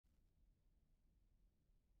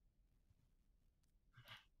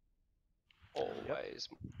Always,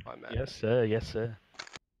 my man. Yes, sir. Yes, sir.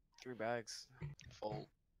 3 bags. Full.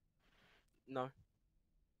 No.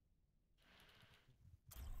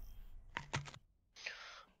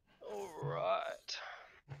 Alright.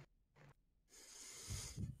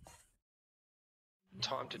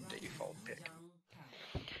 Time to default pick.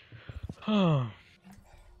 Alright,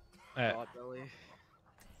 God, belly.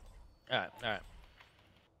 alright.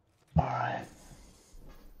 Alright.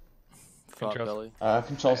 Frog Controls. belly.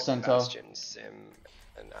 Control center. Bastion, Sim,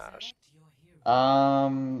 and Ash.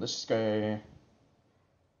 Let's just go.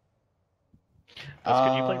 Gus,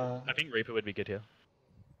 could you play? I think Reaper would be good here.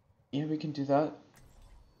 Yeah, we can do that.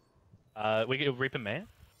 We could Reaper May.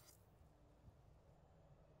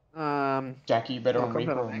 Jackie, you better Well, on come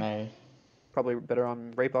Reaper down or to May? Probably better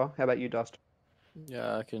on Reaper. How about you, Dust?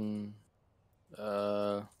 Yeah, I can. Do you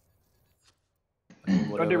want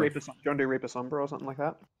to Whatever. do Reaper? Do you want to do Reaper Sombra or something like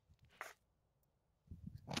that?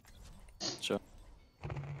 Sure.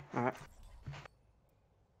 All right.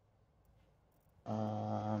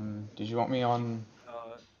 Did you want me on?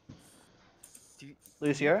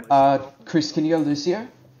 Lucio. Chris, can you go Lucio?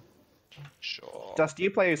 Sure. Dust, do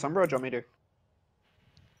you play Sombra or do you want me to?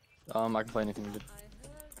 I can play anything good.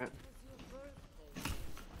 Alright.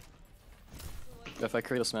 If I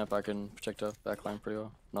create a snap, I can protect a backline pretty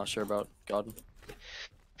well. Not sure about Garden.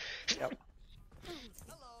 Yep.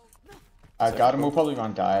 Garden will probably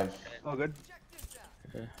run dive. Oh, good.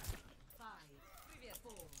 Okay.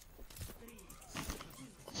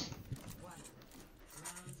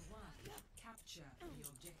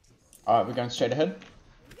 Alright, we're going straight ahead.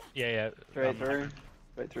 Yeah. Straight through.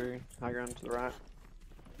 Straight through. High ground to the right.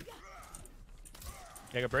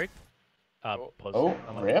 Take a break. Oh. Pause. Oh,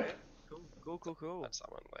 I'm on- rip. Cool. Let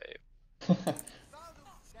someone leave.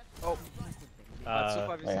 Oh.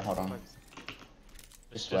 Wait, hold on.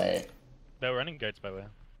 Just wait. They're running goats by the way.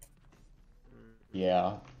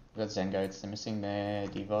 Yeah, we got Zen goats. They're missing their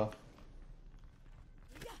diva.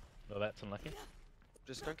 Well, that's unlucky.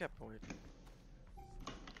 Just don't get point.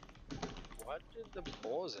 Why did the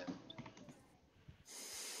pause end?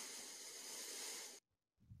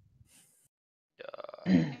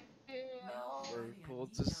 Bro,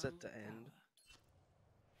 pause is set to end.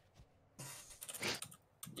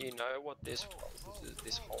 You know what this was?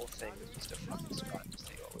 This whole thing was just a fucking strike to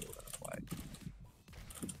see what we were gonna play.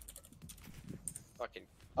 Fucking.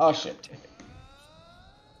 Oh shit.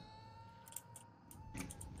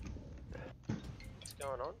 What's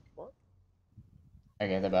going on? What?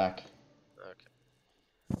 Okay, they're back. Okay.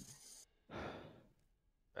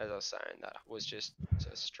 As I was saying, that was just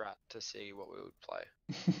a strat to see what we would play.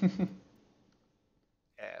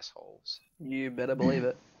 Assholes. You better believe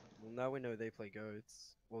it. Well, now we know they play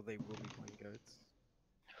goats. Well, they will be playing goats.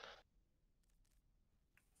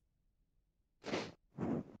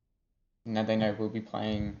 Now they know we'll be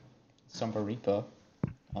playing Sombra Reaper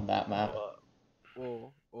on that map.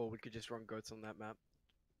 Or we could just run goats on that map.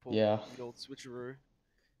 Pull Yeah. the old switcheroo.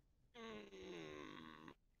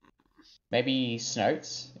 Maybe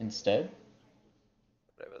Snoats instead.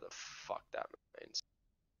 Whatever the fuck that means.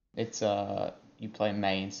 It's you play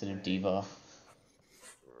May instead of Diva.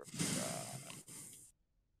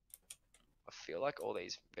 I feel like all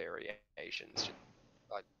these variations should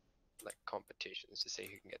like competitions to see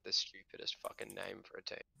who can get the stupidest fucking name for a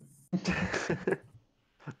team.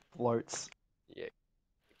 Floats. Yeah.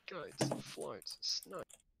 Goats, floats, snow.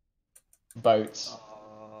 Boats.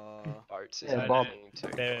 Boats is Yeah, a Bob. thing too.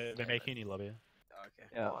 They're making a new lobby. Okay.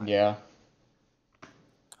 Yeah. Why? Yeah.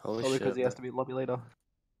 Holy Probably shit. because he has to be lobby leader.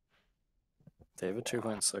 They have a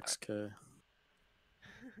 2.6k.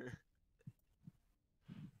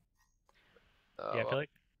 Yeah, I feel like.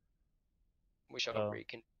 We should Oh.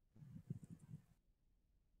 recon.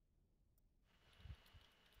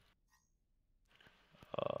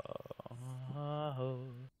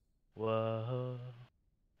 Whoa.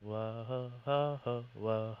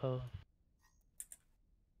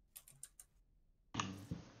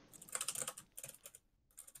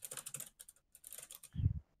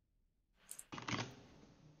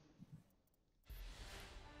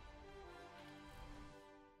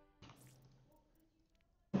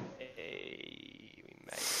 Hey, we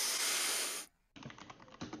made it.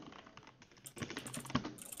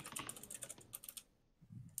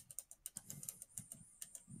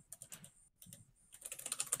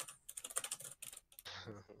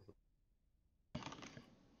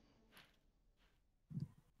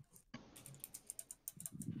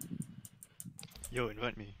 Yo,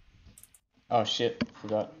 invite me. Oh shit,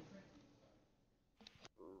 forgot.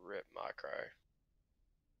 Rip micro.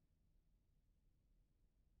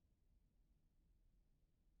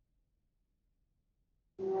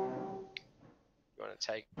 gonna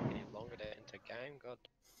take any longer to enter game. God.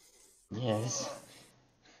 Yes.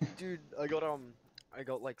 Dude, I got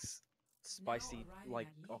like spicy like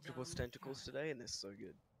octopus tentacles today, and they're so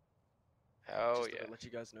good. Hell Just yeah. to let you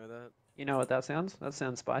guys know that. You know what that sounds? That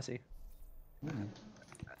sounds spicy. Mm.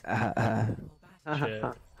 Shit.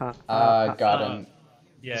 Garden.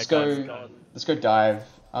 Yeah, Let's guys, go. guys. Let's go dive.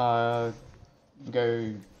 Go.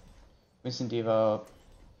 Winston Diva.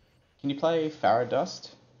 Can you play Farah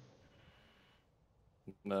Dust?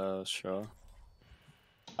 Sure.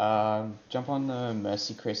 Jump on the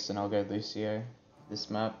Mercy Chris and I'll go Lucio. This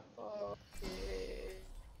map. Oh,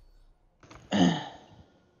 yeah.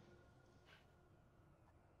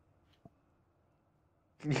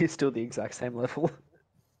 You're still the exact same level.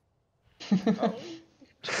 Oh,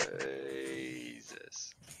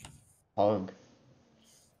 Jesus. Hog.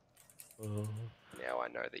 Oh. Now I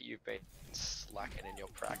know that you've been slacking in your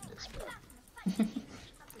practice, bro.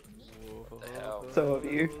 What the hell? So have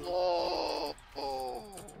you. Oh, oh.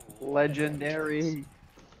 Legendary.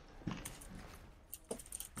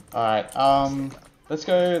 Alright, let's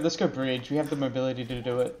go bridge. We have the mobility to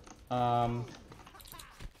do it. Yeah,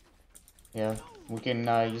 we can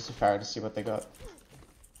use the Farah to see what they got.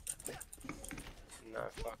 No,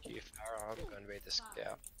 fuck you, Farah. I'm gonna be the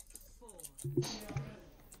scout.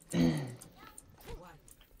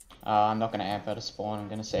 I'm not gonna amp out of spawn, I'm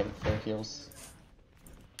gonna save it for heals.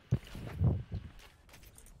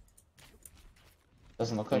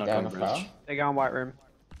 Doesn't look like They're they not have a going Farah. bridge. They go in white room.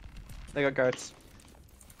 They got goats.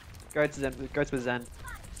 Goats with Zen.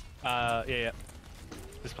 Yeah.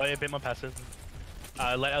 Just play a bit more passive.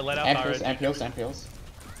 Let out Amp Farah. heals, amp heals, amp heals.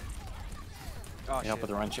 Oh Can you help shit. with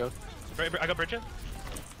the run shield? I got Bridget.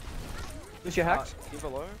 Who's your hacked? Diva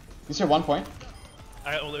low. These are 1 point.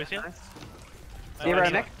 I got Lucio. Nice. I Diva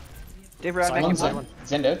got mech. Diva Simon, mech in Simon. one.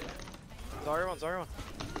 Zen dead. Zarya one.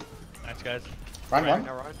 Nice guys. Run one.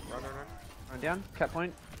 Now run. Run down. Cat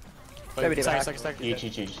point. Wait, Maybe stack, Diva stack, stack.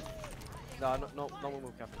 Huge. No one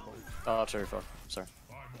move captain point. Oh, sorry, fuck. Sorry.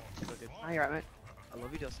 So good. Oh, you're right, mate. I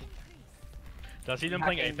love you, Dusty. Dusty's been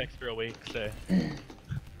playing Hacking. Apex for a week, so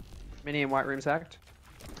Mini in white room sacked.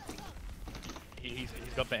 he's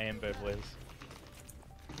got the aim both ways.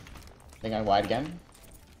 They're going wide again.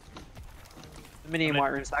 Mini in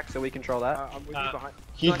white room sacked, so we control that. I'm with you Uh, behind.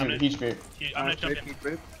 Huge I'm boot, huge boot. I'm gonna jump in. Huge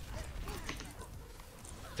boot.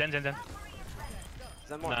 Zen. Is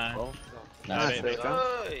that mine? Nah. Oh, no. Nice. Nice, there you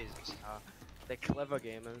go. Jesus. They're clever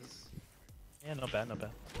gamers. Yeah, not bad.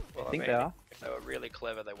 Well, I think mean, they are. If they were really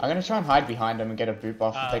clever, they would. I'm gonna try and hide behind them and get a boot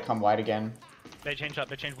buff if they come wide again. They changed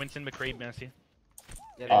Winston, McCree, Mercy.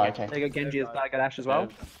 Yeah, Oh, they- okay. They got Genji as I got Ash as well.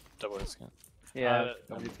 Double hits, yeah. Yeah,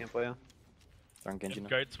 double scan for you. Throwing Genji now.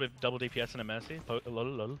 Goats with double DPS and a Mercy.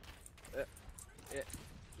 Lol.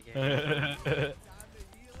 Yeah.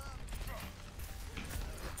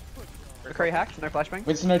 McCree hacked, no flashbang.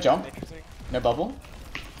 Winston, no jump, Interesting. no bubble.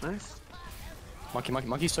 Nice.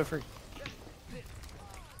 Monkey's so free.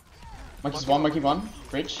 Monkey's one,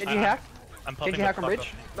 bridge. Genji hack. I'm popping Genji hack on the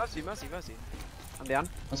bridge. Mercy. I'm down.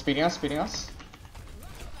 I'm speeding us.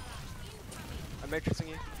 I'm matrixing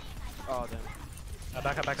you. Oh damn.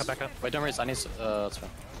 Back up. Wait, don't raise. I need. That's fine.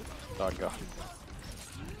 Oh god.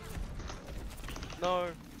 No.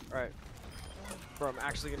 Alright. Bro, I'm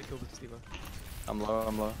actually gonna kill this Diva. I'm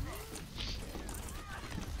low.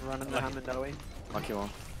 Running the Hammond Dowie. Monkey one.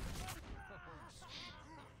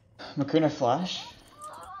 Makuna flash.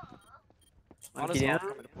 Monkey Honestly, I'm down.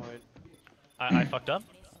 coming to point. I fucked up.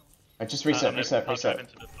 I just I'm reset. gonna pop Reset.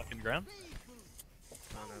 into the fucking ground.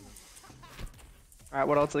 No. Alright,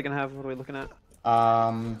 what else are they gonna have? What are we looking at?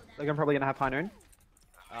 They're probably gonna have high noon.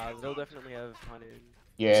 They'll definitely have honey.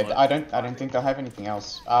 Yeah, I don't think they'll have anything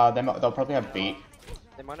else. They'll probably have beat.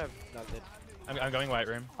 They might have. No, they. I'm going white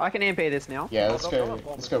room. I can EMP this now. Yeah, Oh, let's they'll go. have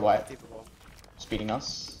bomb Let's as go well, white. Diva bomb. Speeding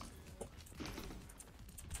us.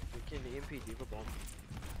 We can EMP Diva bomb.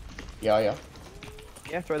 Yeah.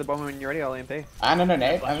 Yeah, throw the bomb when you're ready, I'll EMP. No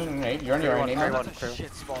nade. You're on your own. Very Nade. That's a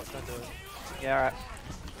shit spot. Don't do it. Yeah, alright.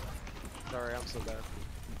 Sorry, I'm so bad.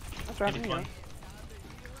 That's right. It's Yeah. fine.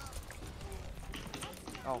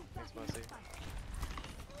 Oh, thanks, Mercy.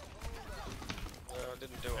 I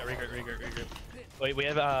didn't do it. Regroup. Wait, we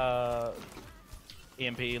have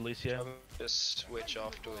EMP Lucio. Just switch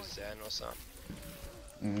off to a Zen or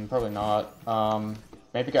something. Probably not.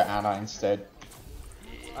 Maybe go Ana instead.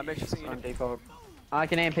 I'm matrixing On you. default. I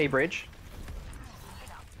can EMP bridge.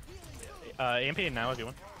 EMP now if you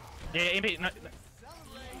want. Yeah, EMP. No.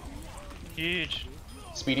 Huge.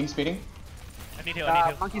 Speeding. I need heal.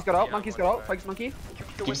 Monkey's got ult. Yeah, Monkey's one got ult. back. Focus monkey.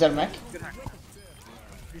 Give us that mech.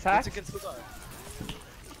 He's hacked. It's against the guy.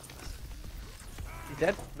 He's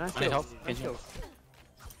dead. Nice I need kills. help. Nice Genji. kills.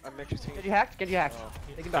 I'm matrixing. Genji hacked. Genji hacked. Oh.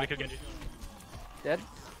 Take him Gotta back. kill Genji. Dead.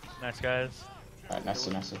 Nice guys. Alright, nice,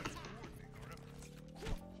 nice.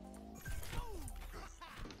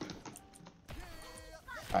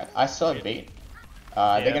 Alright, I still have beat.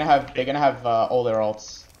 They're gonna have all their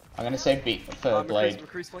ults. I'm gonna say beat for Blade.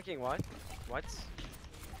 McCree's flanking white. Whites.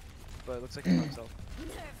 But it looks like he's by himself.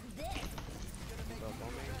 Well,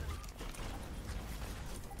 bombing.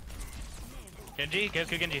 Genji, kill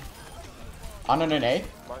Genji. On an A.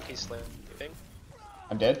 Monkey sleeping.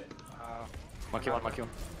 I'm dead. Monkey one, monkey one.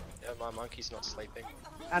 Yeah, my monkey's not sleeping.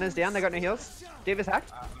 Anna's down. They got no heals. Davis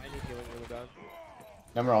hacked. I need healing really bad.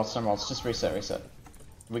 No more ults, no more ults. Just reset.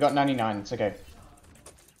 We got 99. It's okay.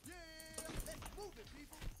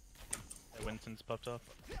 Winston's popped off.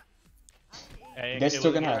 They're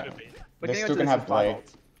still gonna have. They're still gonna have Blade.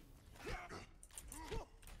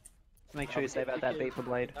 Make sure you save out that beat for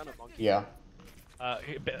Blade. Down a monkey. Yeah.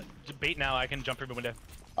 Bait now. I can jump through the window.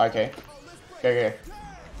 Okay. Go.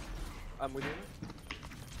 I'm with you.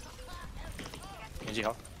 Genji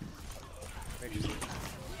hop.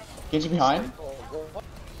 Genji behind.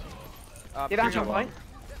 Div hacked on point.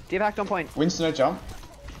 Div hacked on point. Winston no jump.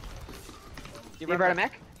 Div out of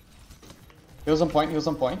mech. He was on point.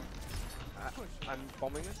 I'm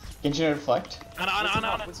bombing this. Genji no deflect.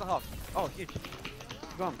 Winston half. Oh, huge.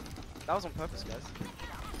 Go on. That was on purpose, guys.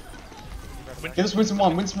 Get this Winston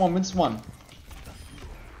one.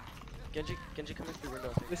 Genji coming through window.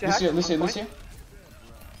 I think. Lucio hacked. Lucio. On point.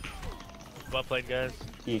 Well played, guys.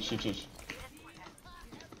 Huge.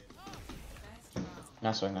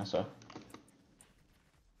 Nice one. Score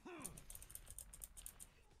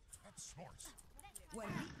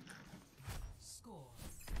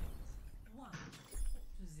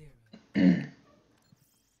 1-0.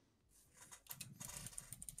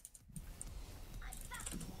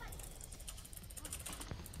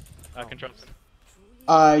 Control.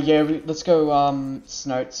 Yeah. Let's go.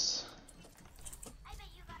 Snoats.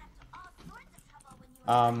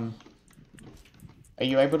 Are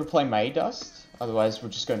you able to play May Dust? Otherwise, we'll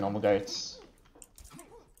just go normal goats.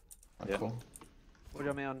 Oh, Yeah. Cool. What do you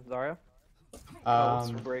want me on Zarya?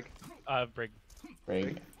 Brig. Brig.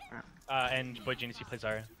 Brig. And Boy Genius, you play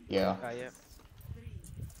Zarya. Yeah. Yeah.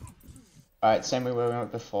 Alright, same way we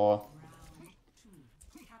went before.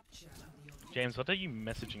 James, what are you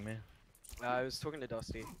messaging me? I was talking to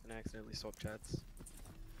Dusty and I accidentally swapped chats.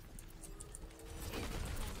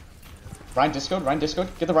 Ryan Discord.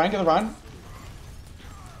 Get the Ryan.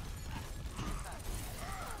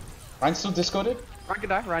 Ryan's still discorded. Ryan can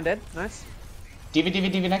die. Ryan dead. Nice.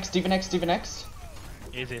 DV next.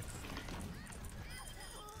 Easy.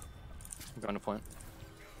 I'm going to point.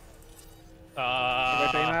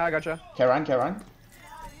 I gotcha. Okay, Ryan.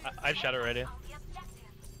 I have Shadow already.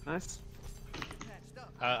 Nice.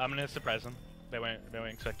 I'm gonna surprise them. They won't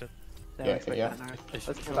expect it. Yeah. If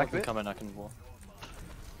Let's you go back a can bit. come in, I can wall.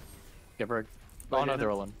 Get Brig. Right Oh no, in.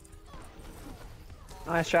 they're all in.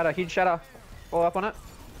 Nice shadow. Huge shadow. All up on it.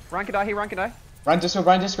 Ryan can die. Ryan can die. Ryan Discord.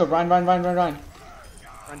 Ryan. Ryan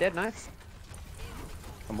dead. Nice.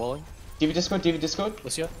 I'm walling. DV Discord.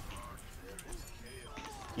 Lucio.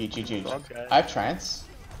 Huge. Okay. I have trance.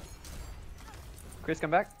 Chris,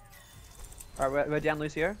 come back. Alright, we're down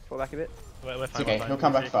Lucio. Fall back a bit. We're It's fine, okay, we're fine. he'll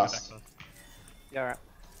come back Easy, fast. Yeah,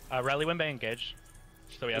 alright. Rally when they engage.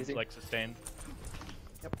 So we have Easy. like sustain.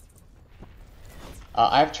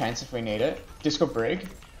 I have trance if we need it. Discord Brig.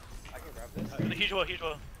 I can grab this. Huge wall.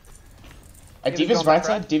 Diva's Diva's gone right back,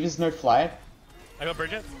 side. Diva's no fly. I got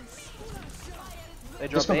Bridget. They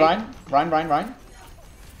drop Discord B. Ryan.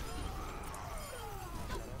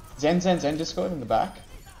 Zen Discord in the back.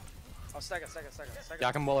 Oh, second. Yeah,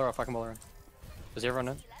 I can wall her off. Does everyone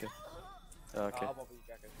in? Good. Okay. I'll bubble you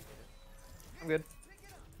back if you need it. I'm good.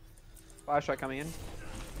 Fire shot coming in.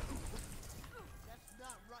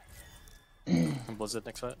 And Blizzard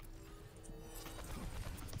next fight.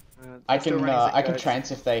 I Still can running I can Zengo.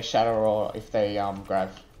 trance if they shatter or if they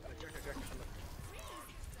grab.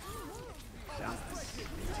 Down.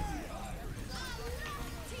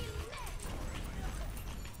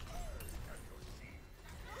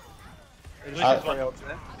 They just dropped 4 ults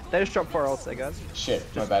there. They just dropped 4 ults there, guys. Shit,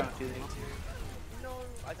 my Just bad. confusing. No,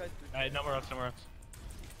 I died. Alright, no more ups.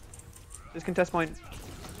 Just contest point.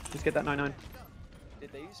 Just get that 9-9.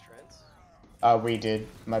 Did they use trance? We did.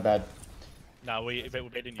 My bad. No, they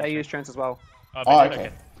didn't They use used trance as well. it. Oh, They did?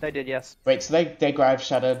 okay. They did, yes. Wait, so they grab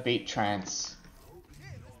shatter, beat trance.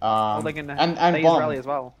 Well, they can, and they use bomb. rally as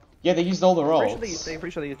well. Yeah, they used all the rolls. Pretty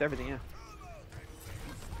sure they used everything, yeah.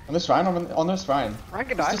 On this Ryan, on this Ryan. Ryan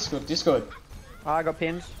can die. Discord. Oh, I got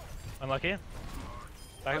pinned. Unlucky. On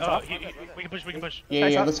Oh, top. we can push. Yeah,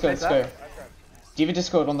 Face up, let's go. face up. D.Va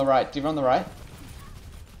Discord on the right. D.Va on the right.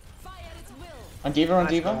 On D.Va, on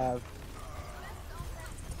Nice D.Va. grab.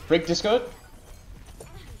 Brig Discord.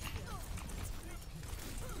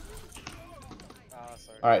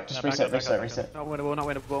 Sorry. Alright, just No, back reset, up, back reset, up, back reset. Not winnable, not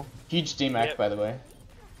winnable. Huge DMAC, Yep. by the way.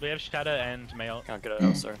 We have Shadow and Mail. Can't get it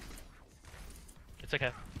out, sorry. It's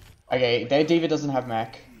okay. Okay, their D.Va doesn't have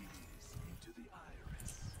Mac.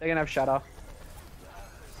 They're gonna have Shatter.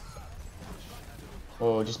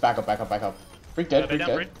 Oh, just back up, back up, back up. Brig dead, They're Brig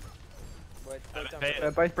down, dead. Wait, They-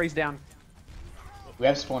 Both Breeze down. We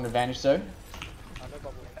have spawn advantage though. no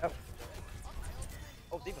bubble. Yep.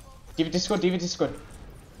 Oh, D.Va. D.Va Discord, D.Va Discord.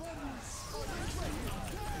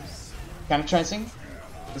 Counter trancing.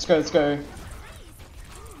 Let's go, let's go.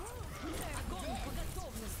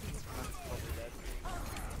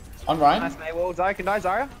 On Ryan. Nice May wall. Zarya can die.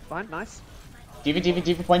 Zarya. Fine. Nice. D.Va, D.Va,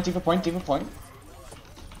 D.Va point, D.Va point, D.Va point.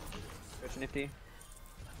 Good nifty.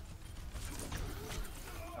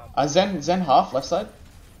 Zen half, left side.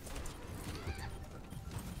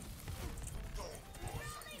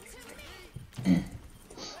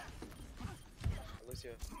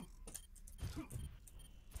 Lucio.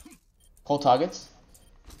 Pull targets.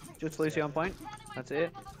 Just Lucy on point. That's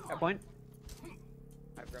it. At point.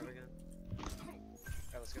 I grab again.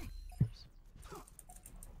 Okay, let's go.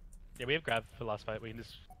 Yeah, we have grab for last fight. We can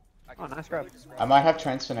just. I Oh, can nice probably grab. just I might have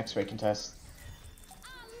transfer next week and test.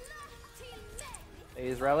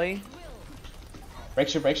 There's Rally. Break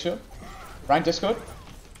shield, break shield. Ryan Discord.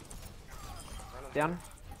 Down.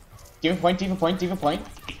 D.Va point, D.Va point, D.Va point.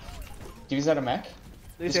 D.Va's out of Mac.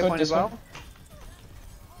 Lucio Discord, point as Discord. well.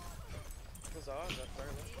 Who's Zara? Is that Zara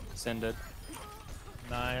dead? Send it.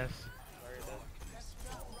 Nice. Zara dead?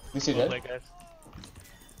 Lucy Well dead. played, guys.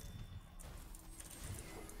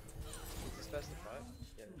 Is this best of 5?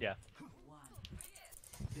 Yeah.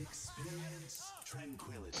 Experience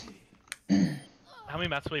tranquility. How many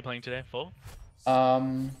maps are we playing today? 4?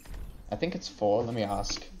 I think it's 4. Let me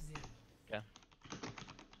ask. Yeah.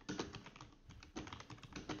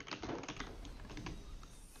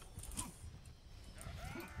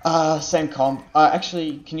 Same comp.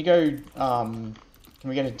 Actually, can you go? Can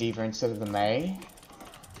we get a D.Va instead of the Mei?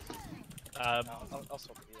 I'll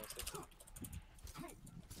swap with you, I'll see.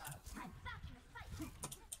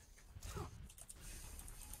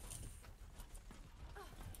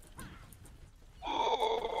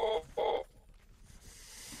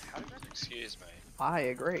 Excuse me. I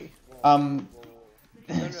agree. No,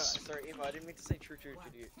 sorry, Eva, I didn't mean to say true to you.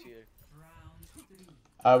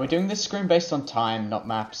 We're doing this screen based on time, not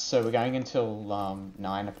maps. So we're going until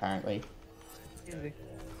 9 apparently. Easy.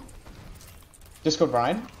 Discord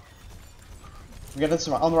Ryan. We get this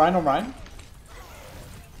on Ryan, on Ryan.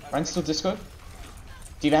 Ryan's still Discord.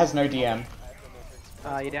 D.Va has no DM.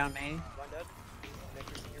 You down me. Run dead.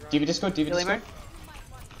 Matrix, you run. D.Va Discord, D.Va Billy Discord.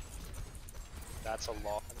 That's a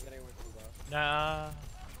lot. I'm getting away from that. Nah.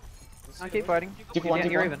 No, keep fighting. Keep one,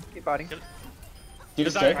 keep You're one. even. Keep fighting.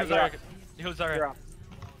 D.Va's Zarya, dead. Zarya. Who's You're Zarya? up.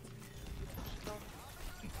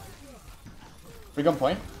 Brig on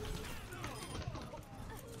point.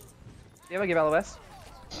 Diva, give LOS.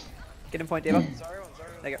 Get in point, Diva. Zara on, Zara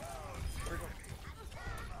on. There you go.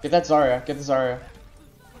 Get that Zarya. Get the Zarya.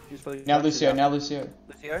 Use fully Now touch, Lucio. down. Now Lucio.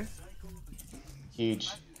 Lucio.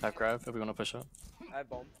 Huge. Have grab if we want to push up. I have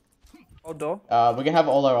bomb. Hold door. We're gonna have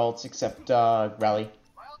all our ults except Rally.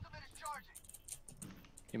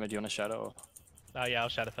 You may do you want a shadow? Or... Yeah, I'll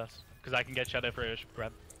Shadow first. Because I can get Shadow for a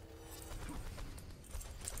grab.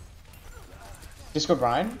 Discord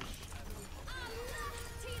Ryan.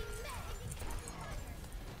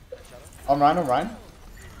 On Ryan, on Ryan.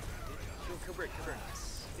 Kill break, kill break.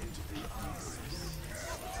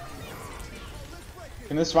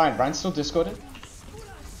 In this Ryan. Ryan's still Discorded.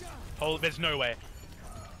 Oh, there's no way.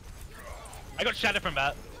 I got Shadow from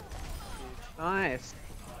that. Nice.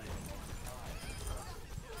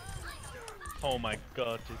 Oh my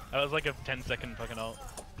god, dude. That was like a 10-second fucking ult.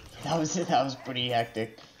 That was pretty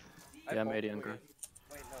hectic. I Yeah, I'm bomb 80 for on you. grab.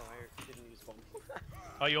 Wait, no, I didn't use bomb.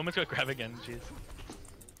 Oh, you almost got grab again, jeez.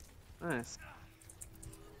 Nice.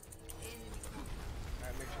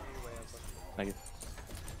 Alright, make sure you weigh up. Thank you.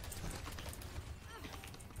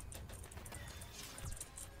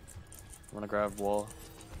 I'm gonna grab wall.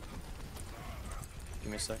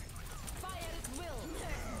 Give me a sec.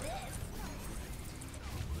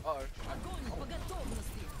 Uh-oh.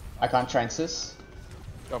 I can't trance this.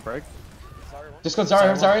 Go break. Zara one. Discord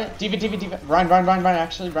Zarya, Zarya. D.Va, D.Va, D.Va. Ryan,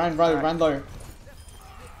 actually. Ryan low.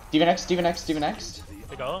 D.Va next, D.Va next, D.Va next.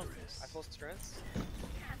 Big ult. I full strengths.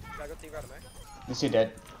 I got D.Va out of mech. Lucio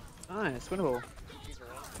dead. Nice. Winnable. He's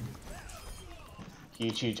around.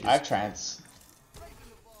 Huge. I have trance.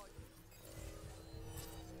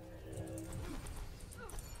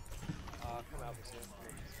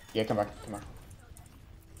 Yeah, come back, come back.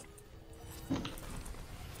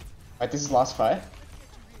 Alright, this is last fight.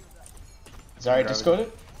 Zarya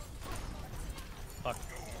discorded. Fuck.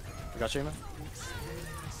 I got you, man.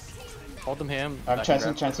 Hold them here. I'm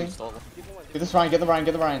chancing, chancing. Get this Ryan, get the Ryan,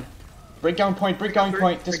 get the Ryan. Break going point,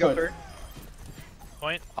 Discord.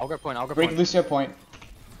 Point. I'll go point, I'll go Break point. Lucio point.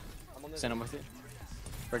 Stand, I'm with you.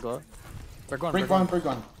 Break low. Break one, Break one, break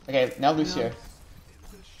one. Okay, now Lucio.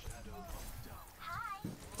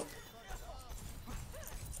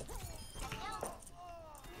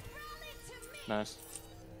 Nice.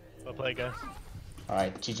 Well played, guys.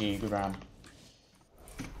 Alright, GG, good round.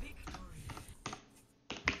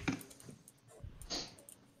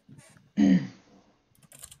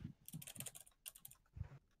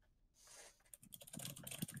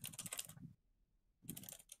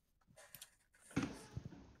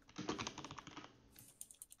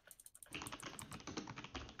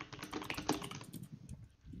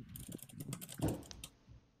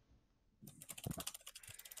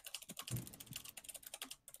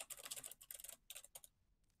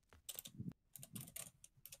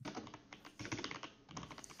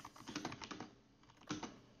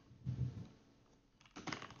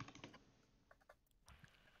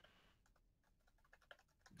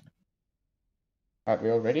 Alright, we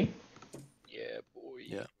all ready? Yeah, boy.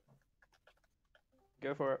 Yeah.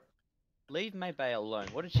 Go for it. Leave Maybay alone.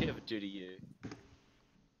 What did she ever do to you?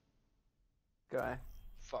 Guy.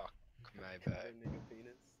 Fuck, maybe.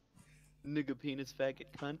 Nigga penis faggot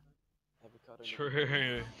cunt.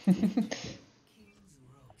 True.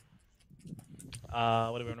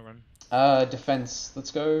 What do we want to run? Defense.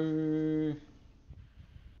 Let's go.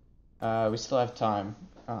 We still have time.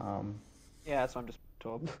 Yeah, that's what I'm just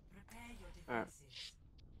told. Alright.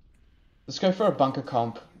 Let's go for a bunker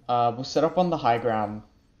comp. We'll set up on the high ground,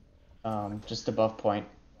 just above point.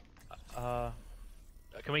 Can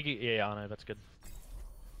we get? Yeah, I know that's good.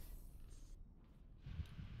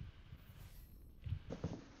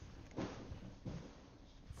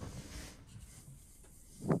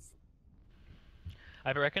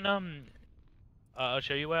 I reckon. I'll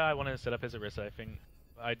show you where I want to set up his Orisa. I think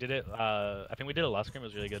I did it. I think we did it last game. It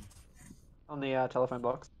was really good. On the telephone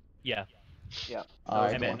box. Yeah. Yeah.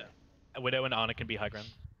 And then Widow and Ana can be high ground.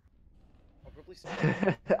 I'll probably say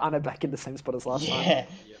Anna back in the same spot as last time. Yeah,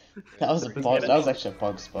 that was a bug. That was actually a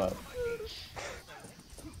bug spot. I'll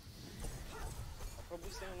probably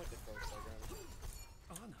stay on like the first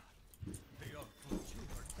diagram.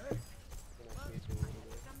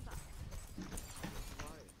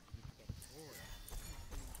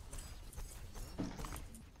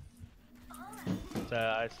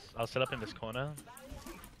 So I'll set up in this corner,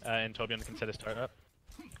 and Torbjorn can set his turret up.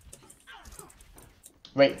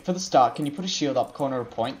 Wait, for the start, can you put a shield up corner of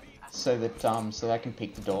point so that I can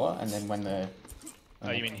peek the door, and then when the Oh,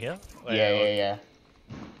 you mean here? yeah.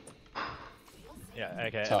 Yeah,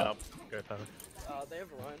 okay, and Top. then I'll go further. They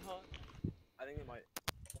have Reinhardt. I think they might.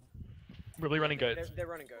 Probably running goats. They're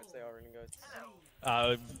running goats. They are running goats.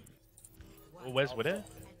 Where's Widow?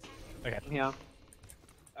 Okay. Yeah.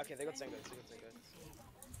 Okay, they got same goats. They got same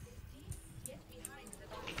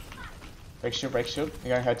goats. Break shield.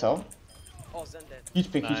 You're going hotel. Oh, Zen dead.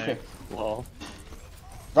 Huge pick, huge Nice. pick. Lol.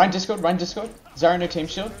 Ryan Discord. Zarya no team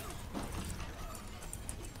shield.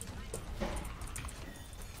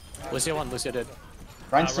 Lucio won, Lucio did.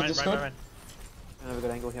 Ryan still Ryan, Discord. Ryan. I have a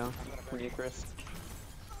good angle here. We need Chris.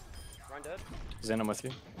 Ryan dead. Zen, I'm with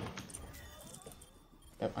you.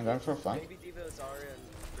 Yep, I'm going for a flank. Maybe Diva, Zarya,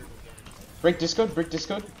 and Break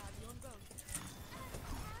Discord.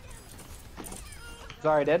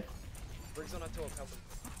 Sorry, dead. Briggs on a talk. Help him.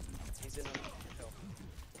 He's in a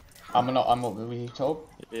hotel. I'm what we told.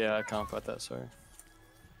 Yeah, I can't fight that, sorry.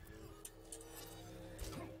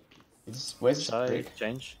 Where's this Should I break?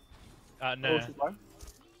 change? No. She's low.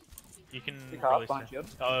 You can Pick her probably up, behind stay- shield.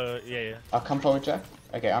 Oh, yeah. I'll come forward, Jack.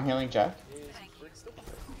 Okay, I'm healing Jack. Is Briggs still?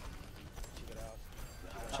 She got out.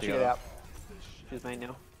 She get out. She's main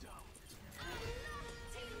now.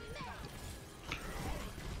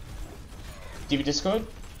 DV Discord.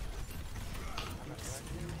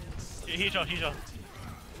 He's on.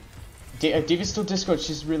 Diva's still Discord.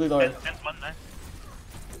 She's really low. Sense one, nice.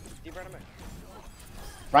 Diva, run him.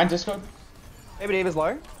 Ryan Discord. Maybe Diva's low.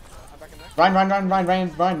 I'm back in there.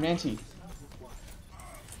 Ryan, Manti.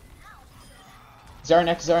 Zarya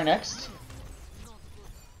next.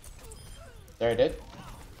 Zarya dead.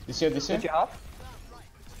 Lucio. Get you up.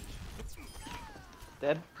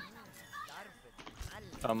 Dead.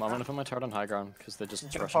 I'm gonna put my turret on high ground, because they're just I'm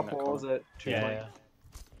gonna rushing pop that walls corner. at 2 Yeah.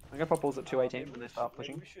 I'm gonna pop walls at 218 when they start Maybe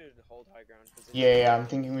pushing. we should hold high ground. Cause Yeah, I'm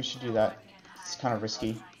thinking we should do that. It's kind of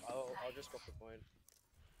risky. I'll just drop the point.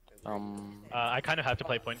 I kind of have to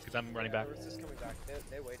play point because I'm running back. Orisa's coming back.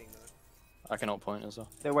 They're waiting though. I can ult point as well.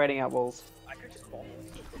 They're waiting out walls. I could just bomb them.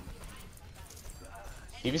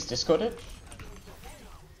 D.Va's discorded?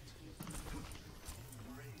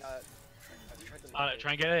 I've tried them.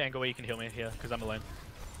 Try and get an angle where you can heal me here because I'm alone.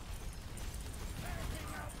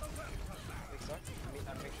 Think so?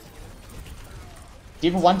 I'm anxious.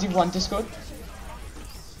 D.Va 1 discord?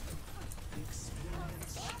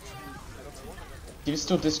 D.Va's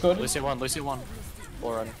still discorded? Lucy 1.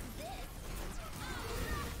 Already.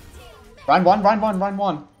 Ryan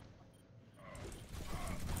 1.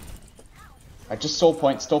 I just stall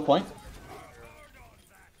point.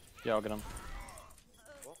 Yeah, I'll get him.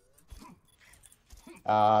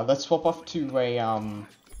 Let's swap off to a,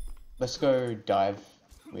 let's go dive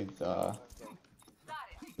with,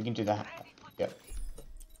 we can do that. Yep.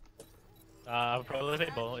 I'll probably play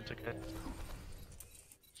ball into good.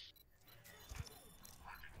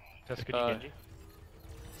 Just good Genji.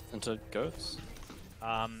 Into goats?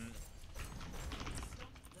 I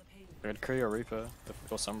got Kree or Reaper,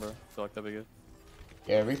 or Sombra. I feel like that'd be good.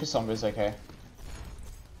 Yeah, Reaper Sombra's okay. I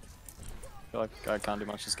feel like I can't do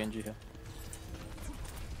much as Genji here.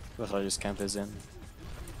 But I just camp his in.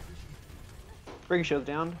 Bring shields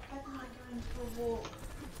down.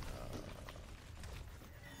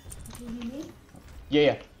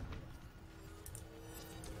 Yeah.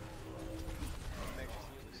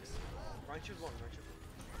 Ryan choose one.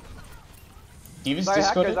 D.Va's Zarya hacked,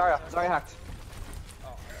 discorded? Zarya hacked.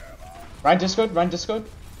 Ryan discord?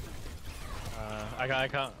 I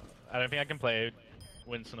can't. I don't think I can play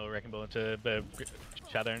Winston or Wrecking Ball into the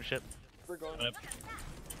Shadow and shit. We're going.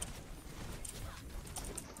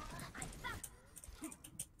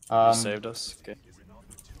 You saved us. Okay.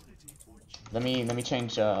 Let me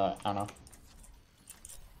change, Anna.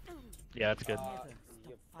 Yeah, that's good.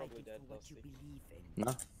 You're probably dead, Dusty.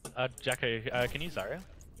 No. Jacko, can you use Zarya?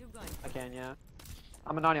 I can, yeah.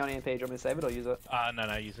 I'm a 90 on EMP. Do you want me to save it or use it?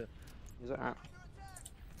 No, use it. Use it? Alright.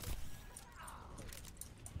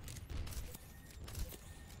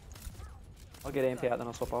 I'll get EMP out, then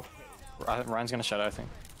I'll swap off. Ryan's gonna shadow, I think.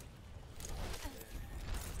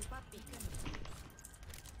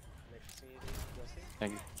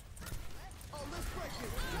 Thank you.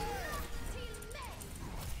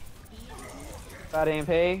 Bad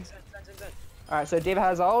EMP. Alright, so D.Va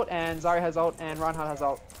has ult, and Zarya has ult, and Reinhardt has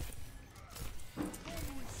ult.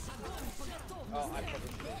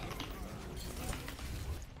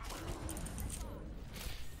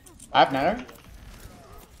 I have nano.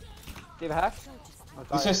 D.Va hacked.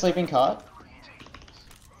 This is a sleeping cart.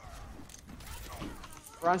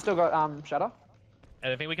 Ryan still got Shadow.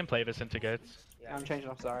 I think we can play this into goats. Yeah, I'm changing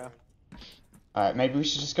off Zarya. Alright, maybe we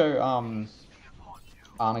should just go,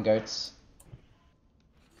 Ana goats.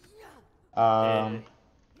 I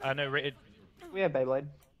know. We have Beyblade.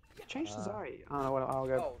 Change to Zarya. Oh no, I'll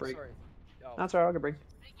go Brig. Sorry. That's alright, I'll go Brig.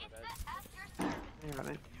 You're right,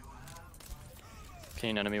 mate.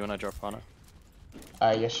 Can you enemy when I drop Ana?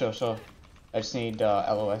 Yeah, sure. I just need,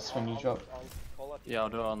 LOS when you drop. Yeah, I'll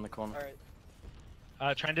do it on the corner.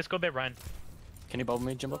 Alright. Try and discord bit Ryan. Can you bubble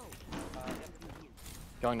me, Jimbo?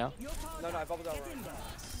 Going now? No, I bubbled out Ryan.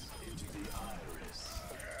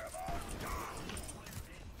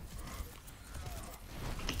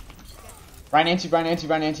 Ryan anti. Yeah,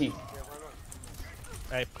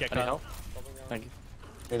 Hey, get I need cut. help. Bubbling out. Thank you.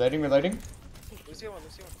 Reloading. Lucy one.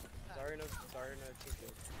 Zarya no team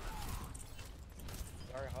field.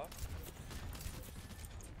 Zarya huh?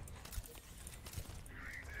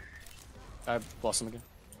 I lost him again.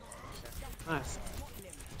 Nice.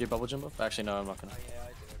 Do you bubble, Jimbo? Actually, no, I'm not gonna. Yeah, I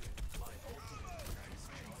did.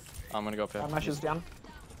 I'm gonna go up here. My shields down.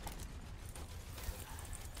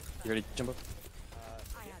 You ready, Jimbo?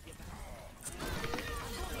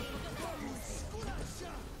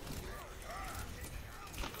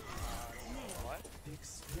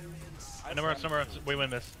 Number one, we win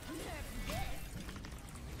this.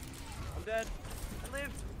 I'm dead. I live.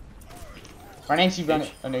 Ryan anti, run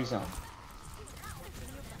it. Oh, no, he's not.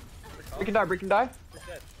 Brick can die. We're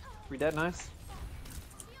dead. We dead, nice.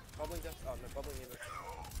 Bubbling down. Oh, no, bubbling either.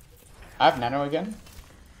 I have nano again.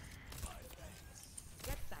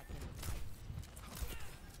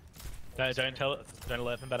 Don't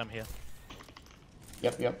let them bet I'm here.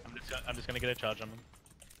 Yep. I'm just gonna get a charge on them.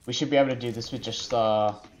 We should be able to do this with just,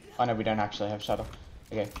 oh no, we don't actually have shadow.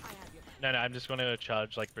 Okay. No, I'm just gonna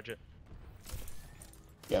charge like Bridget.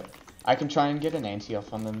 Yep. I can try and get an anti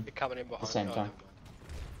off on them You're coming in behind. at the same oh, time.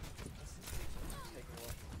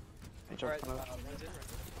 Taking a while. Alright, Ryan's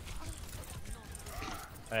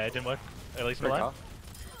in. It didn't work. At least Break alive. off.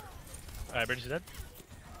 Alright, Bridget's dead.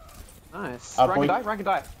 Nice. boy. Ryan can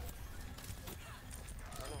die.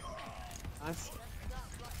 Nice.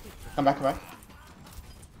 Come back, come back.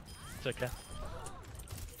 It's okay. I'm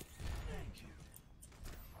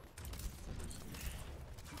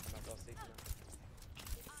not deep now.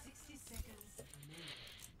 60 seconds remaining.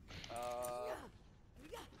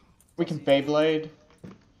 We can Beyblade.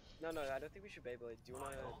 No, I don't think we should Beyblade. Do you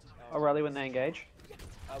wanna? Oh, rally when they engage.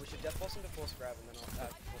 We should Death Boss into Force Grab and then I'll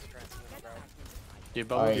Force Trance and then I'll grab. Do you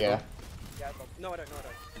bubble? Oh Do you yeah. bubble? Yeah, no, I don't.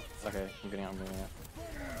 Okay, I'm getting out.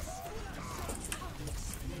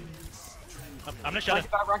 I'm gonna shut it.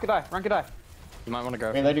 Rank a die. You might want to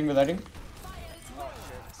go. Reloading, reloading. Oh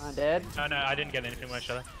shit. I'm dead. No, I didn't get anything when I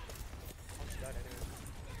shut it. Oh, she died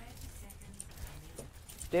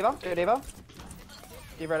anyway. Diva, go Diva.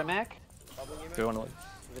 Diva at a mech. Bubbling you, Do you man. want to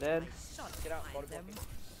Diva dead. Get out. Body blocking.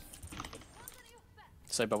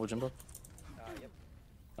 say bubble Jimbo? Yep.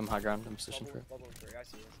 I'm high ground. I'm positioned for it. Bubbling through. I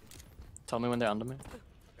see. Tell me when they're under me.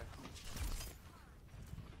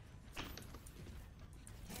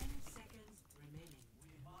 10 seconds remaining.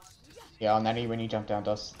 Yeah, on Nanny when you jump down,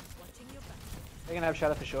 Dust. They're gonna have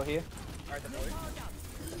shadow for sure here. Alright, the boy.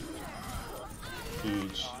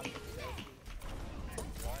 Huge.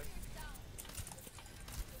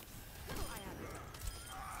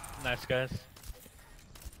 Nice guys.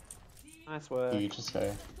 Nice work. Huge, let's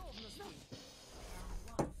go.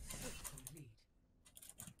 Complete.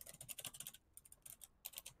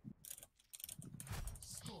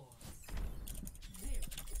 Score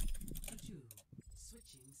 0-2.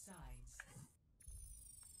 Switching sides.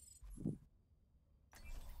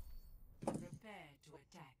 Prepare to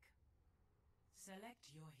attack. Select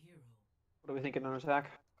your hero. What are we thinking on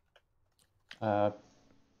attack?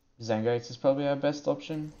 Zangoats is probably our best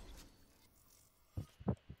option.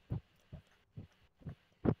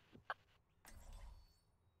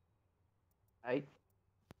 Eight.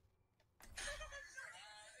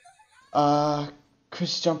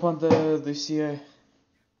 Chris, jump on the Lucio.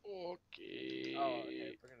 Okay. Oh,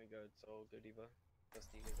 okay. We're gonna go Soul, go Diva. That's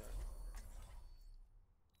Diva there.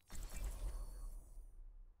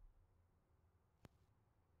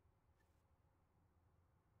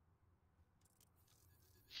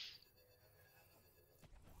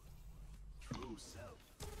 True self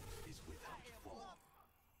is without form.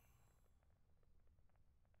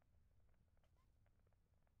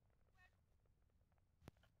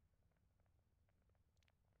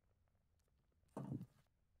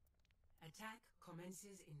 Attack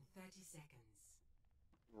commences in 30 seconds.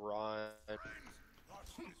 Right.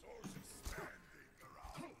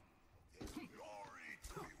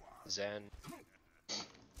 Zen.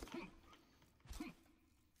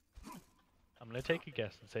 I'm gonna take a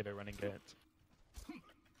guess and say they're running gates.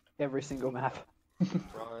 Every single map.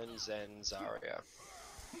 Ryan, Zen, Zarya.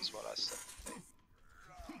 That's what I said.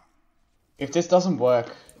 If this doesn't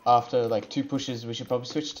work after like 2 pushes, we should probably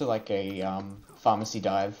switch to like a pharmacy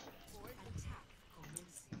dive.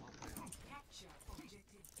 Capture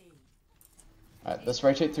objective A. Alright, let's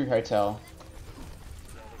rotate through hotel.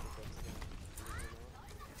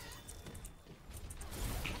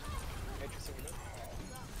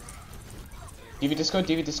 DV Discord,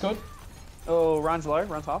 DV Discord. Oh, Ryan's low,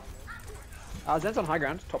 Ryan's half. Zen's on high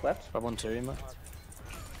ground, top left. Bubble 2, you might.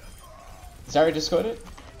 Zarya discorded.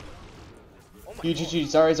 Huge,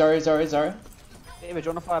 Zarya. Diva, do you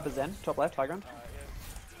wanna fly up a Zen, top left, high ground?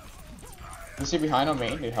 Lucio behind on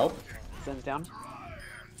me, need help. Zen's down.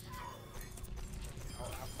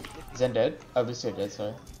 Zen dead. Oh, Lucio dead,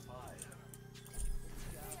 sorry. Alright,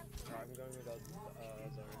 I'm going with Zarya.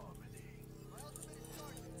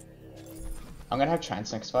 I'm gonna have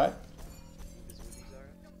Trance next fight. Is with you, Zarya?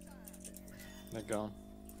 They're gone.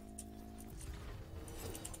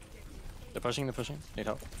 They're pushing. Need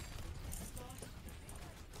help.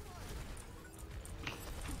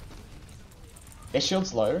 Their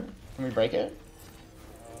shield's low. Can we break it?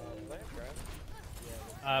 They have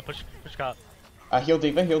grab. Push cart. Heal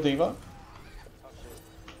Diva, heal Diva. Oh shit.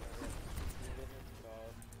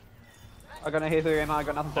 I got no heal through him, I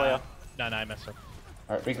got nothing for you. No, I messed up.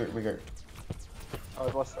 Alright, regroup. Oh,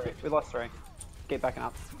 we've lost 3. We lost 3. Keep backing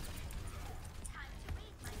up.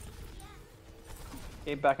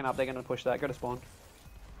 Keep backing up, they're gonna push that. Go to spawn.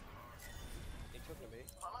 He took me.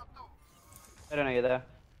 They don't know you're there.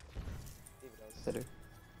 Diva does. They do.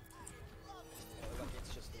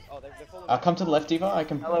 It's just. Oh, they're falling. Come to the left, Diva. I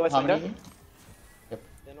can Hello, West harmony window. you.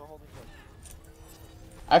 They're not holding foot.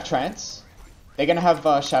 I have Trance. They're gonna have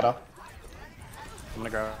Shatter. I'm gonna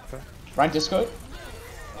grab her. Ryan Discord.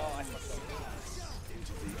 Oh, I fucked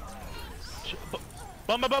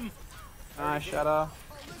up. Bum. Nice, Shatter.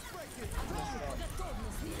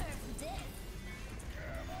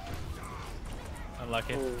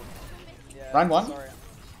 Unlucky. Ooh. Yeah, Round 1. Sorry.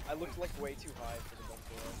 I I looked like way too high for the bomb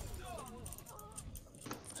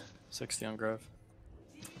for 60 on Grove.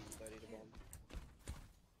 30 to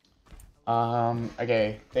bomb.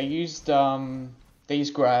 Okay. They used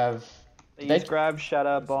Grav. They They- use grab,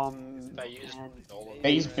 shatter, bomb, They use and all of They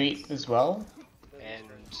them, use Beat as well. and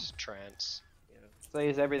trance. so they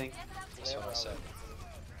use everything. That's what I said.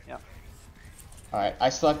 Alright, I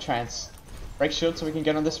still have Trance. Break shield so we can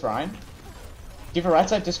get on this Rhine. D.Va right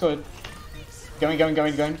side, Discord. Going.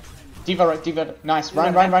 D.Va right, D.Va. Nice.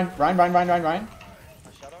 Rhine. I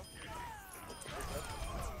shut up.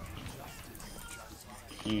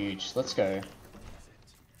 Huge. Let's go.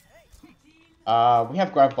 We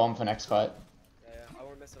have grab bomb for next fight. Yeah, I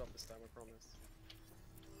won't mess it up this time, I promise.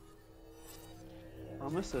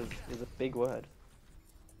 Promise is a big word.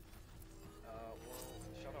 Well,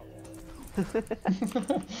 shut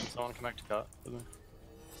up. Someone come back to cut with me.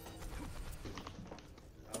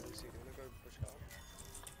 Lucy, you wanna go push up?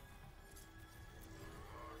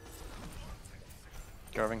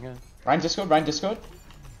 Garving here. Rhine Discord.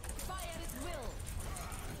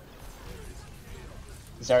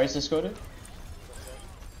 Zarya's discorded.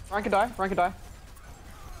 Ryan can die.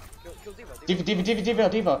 Kill D.Va.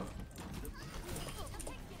 D.Va.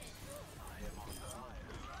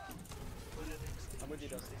 I'm with you,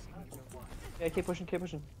 Dusty. Yeah, keep pushing.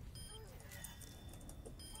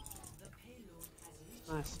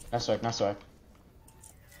 Nice. Nice work.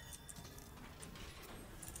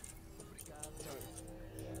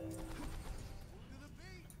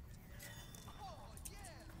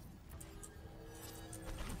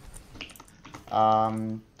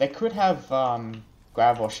 They could have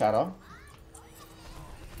grab or shatter.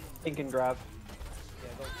 Think and grab. Yeah,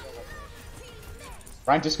 go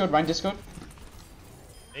Rhine Discord.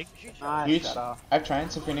 Big. Nice. Huge. Shatter. I have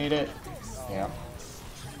trance if we need it. Yeah.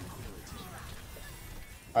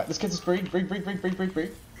 Alright, let's get this breed.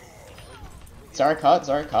 Zarya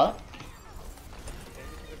cut.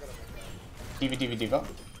 D.Va.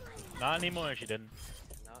 Not anymore. She didn't.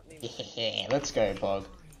 Not me. Yeah, let's go, Pog.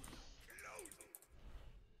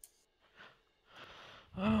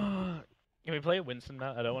 Can we play Winston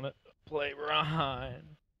now? I don't want to play Ryan.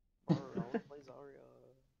 Play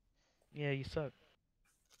Zarya. Yeah, you suck.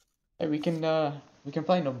 Hey, we can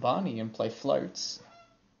play Nobani and play floats.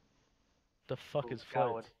 The fuck is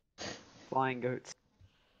Coward. float? Flying goats.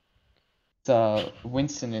 It's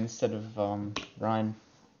Winston instead of Ryan.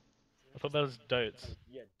 I thought that was dotes.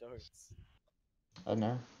 Yeah, dotes. I don't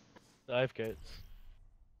know. I have goats.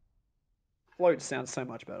 Float sounds so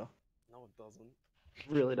much better. No, it doesn't.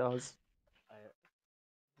 Really does.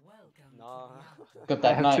 Welcome. Nah. Got I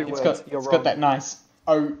that have nice. two It's words, got you're got wrong. that nice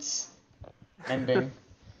oats ending.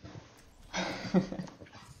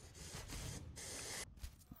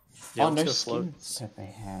 Yeah, Oh, let's no go skins floats. to their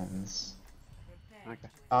hands. Okay.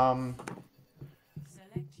 Select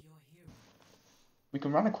your hero. We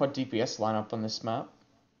can run a quad DPS lineup on this map.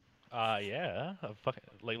 Yeah. Fucking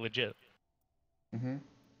like legit. Mm-hmm.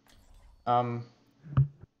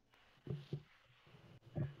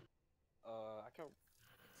 I can't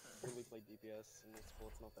really play DPS and this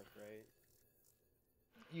sport's not that great.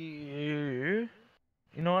 You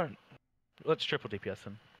know what? Let's triple DPS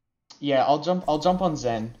then. Yeah, I'll jump on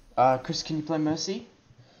Zen. Chris, can you play Mercy?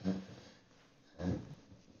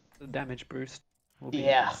 The damage boost will be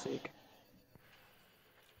Yeah. sick.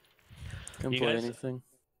 Can You play guys- anything.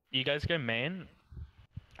 You guys go main.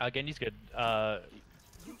 Genji's good.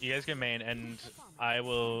 You guys go main, and I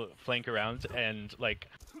will flank around and like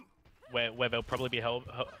where they'll probably be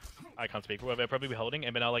I can't speak. Where they'll probably be holding,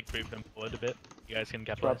 and then I'll like move them forward a bit. You guys can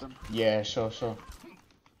Grab capitalize. them. Yeah, sure. Attack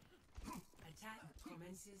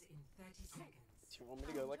commences in 30 seconds. Do you want me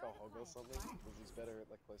to go like a hog or something? Because he's better at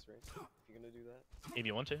like close range. If you're gonna do that. If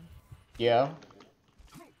you want to. Yeah.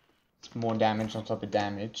 It's more damage on top of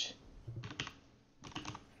damage.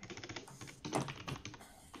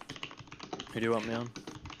 Who do you want me on?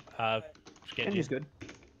 Genji. Genji's good.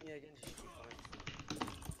 Yeah, again, just should be fine.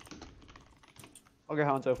 I'll go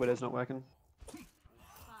Hunter if Widow's not working. 5,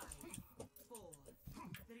 4,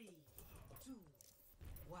 3, 2,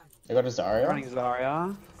 1. They got a Zarya. Running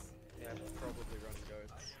Zarya. Yeah, probably run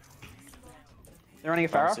goats. They're running a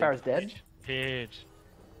Pharah. Fancy. Pharah's dead. Huge.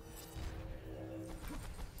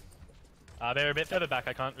 They're a bit further back.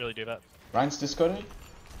 I can't really do that. Ryan's discorded.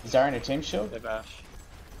 Zarya in a team shield. They have Ash.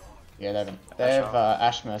 Yeah, they have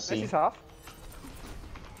Ash Mercy. Mercy's half.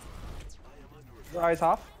 Zarya's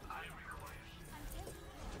half.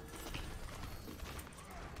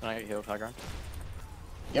 Can I get healed high ground?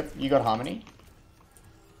 Yep, you got Harmony.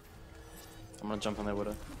 I'm gonna jump on their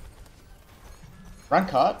Widow. Run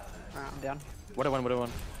cart. Alright, I'm down. Widow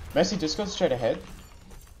one. Mercy Discord straight ahead.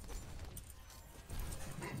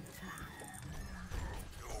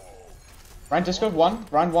 Ryan Discord 1.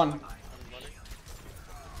 Ryan 1.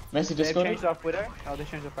 Mercy They've Discord. changed off Widow. Oh, they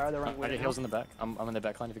changed off Pharah. They're running I Widow. get heals in the back. I'm in the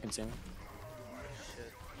back line if you can see me.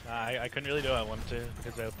 I couldn't really do what I wanted to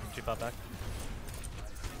because they're too far back.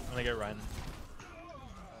 I'm gonna go Ryan.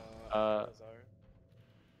 I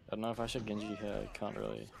don't know if I should Genji here. I can't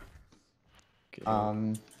really. get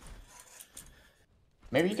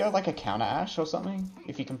Maybe go like a counter Ash or something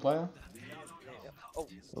if you can play her.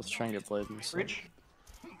 Let's try and get Blade. Breach.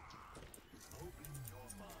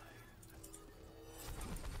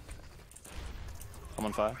 I'm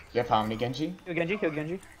on fire. You have Harmony Genji. Kill Genji. Kill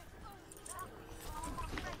Genji.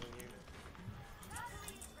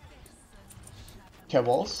 Kill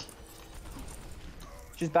walls.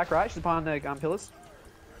 She's back right. She's behind the pillars.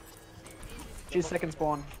 She's second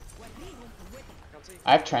spawn.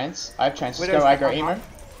 I have trance. Just Widow's go aggro on emo. high.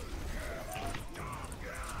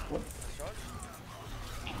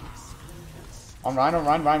 On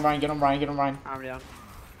Ryan, get on Ryan. Arm down.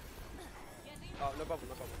 Oh, no bubble,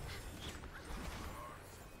 no bubble.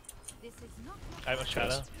 I have a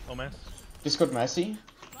shadow, almost. Discord Mercy.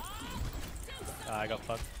 I got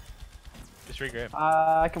fucked. Just regroup.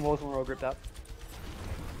 I can walls when we're all gripped up.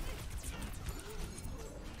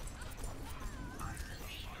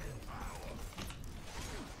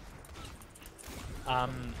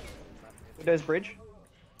 Widow's bridge.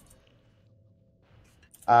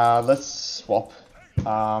 Let's swap.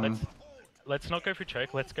 Let's not go for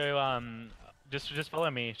choke. Let's go. Just follow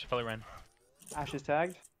me. Just follow Ren. Ash is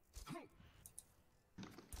tagged.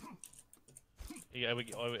 Yeah,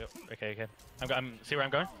 okay. I'm see where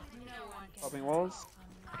I'm going. Popping walls.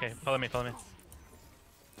 Okay, follow me. Bubble.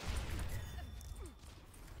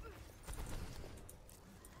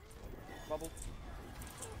 No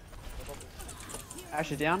bubble.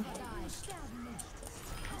 Ash is down.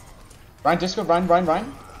 Ryan Discord, Ryan. Right side.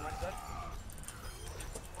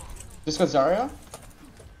 Discord Zarya.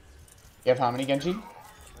 You have Harmony Genji.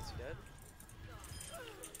 That's dead.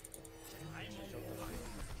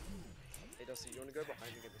 Hey Dusty, you wanna go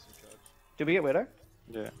behind and get me some charge? Did we get Widow?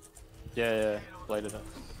 Yeah. Bladed it.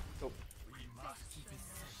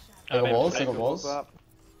 Take a walls, take a Walls walls. up.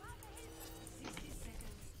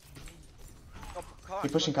 Oh, cart,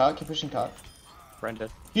 Keep pushing cart. Brain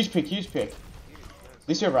dead. Huge pick.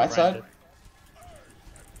 Lucio right side. Branded.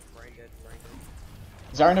 Brain dead.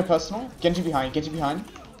 Zarya no personal. Genji behind. Can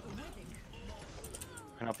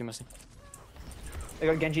I help you, Missy? They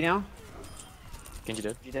got Genji now. Genji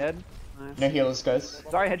dead. Genji dead. Nice. No healers, guys.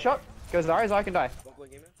 Zarya headshot. Goes Zarya. Zarya can die.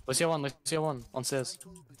 Bubbling emo. Lucio 1 on stairs.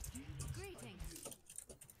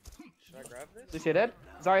 Should I grab this? Lucio dead.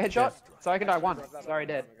 Zarya headshot. Zarya can die. One. Grab that Zarya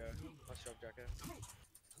dead. one. Nice job, Jacko.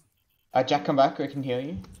 Jack, come back. I can heal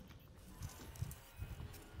you.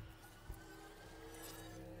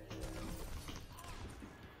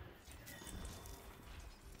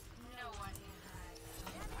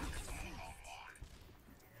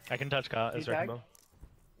 I can touch car as You tag? Wrecking Ball.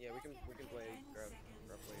 Yeah, we can play grab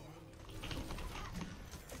blade.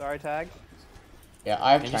 Zarya tagged. Yeah,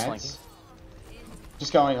 I have Genji's trance.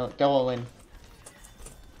 Just go all in.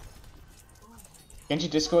 Genji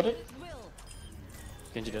discorded.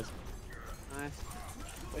 Genji dead. Nice.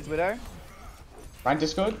 Where's Widow? Ryan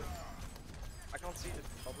Discord. I can't see the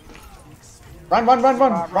bubble. Run.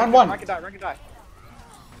 Run one. Run can die.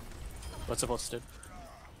 What's support stood?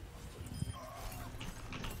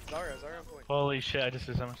 Zarya on point. Holy shit! I just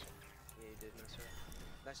did so much. Yeah, you did.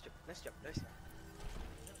 Nice job. Nice.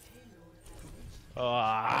 Oh,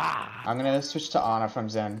 ah. I'm gonna switch to Ana from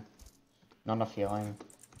Zen. Not enough healing. Do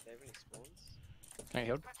they have any spawns? Can I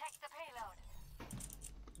heal?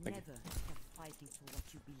 Never stop fighting for what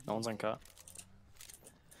you believe. No one's on cart.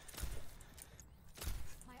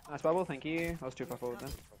 Nice bubble. Thank you. I was too far forward then.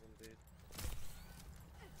 No problem, dude.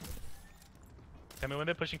 Tell me when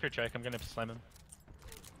they're pushing for choke. I'm gonna slam him.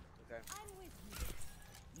 Okay.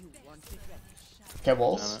 You want to get Okay,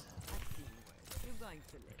 walls. You're going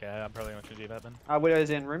to live. Okay, I'm probably not gonna do that then. Widow's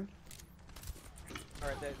in room.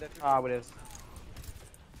 Alright, they're Widow's.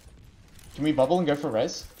 Can we bubble and go for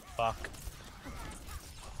res? Fuck.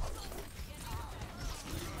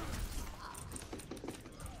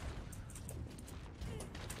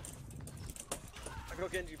 I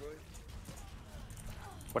got Genji, boy.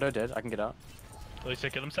 Widow dead. I can get out. Lucio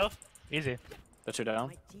kill himself? Easy. The two down.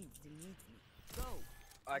 My team still needs me. Go.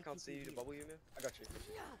 I can't see you to bubble you, man. I got you.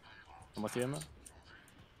 I'm with you, Emma.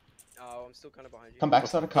 Oh, I'm still kind of behind you. Come back,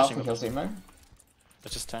 start a car Pushing for up. heals emo.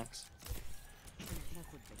 It's just tanks.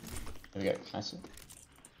 There we go. Nice.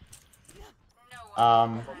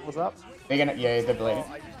 What's up? They're bleeding. Oh, I used bubble.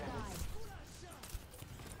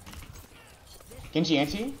 Genji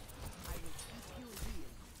anti.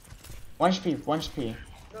 1 HP, 1 HP.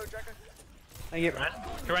 No, Draco. Thank you.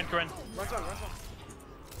 Karen. Run on.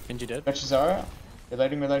 Genji dead. Got Cesaro.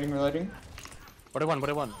 Reloading. What I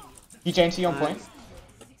won? He JNT on point.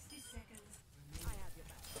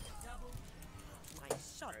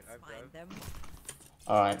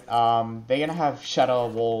 Alright, they're gonna have Shadow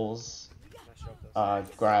Walls,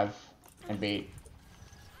 Grav, and Beat.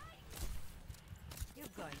 You're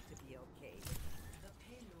going to be okay.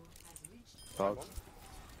 Fog.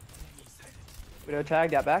 Widow tag,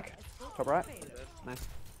 that back. Top right. Nice.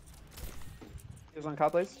 Here's on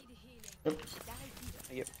card, please. Yep.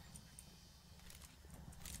 Thank you.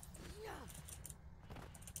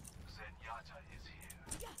 Zenyatta is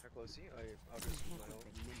here. How close is he? I'll just use my ult.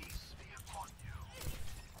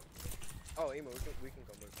 Oh, Emo, we can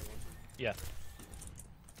combo if you want. Yeah.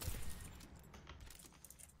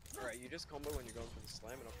 Alright, you just combo when you're going for the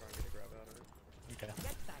slam, and I'll try and get a grab out of it. Okay.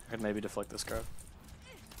 I could maybe deflect this grab.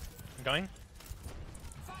 I'm going.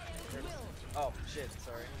 Oh, shit,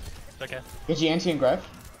 sorry. It's okay. Get GNT and Grav.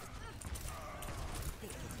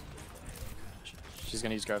 She's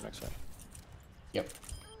gonna use grab next fight. Yep.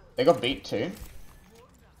 They got Beat too.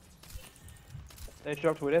 They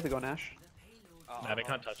dropped Widow, they got Nash. Nah, they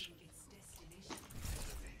can't touch.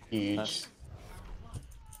 Huge. Nice.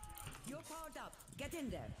 You're powered up. Get in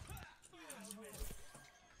there.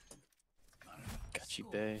 Got you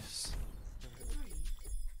base.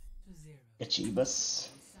 3-0. Achibas.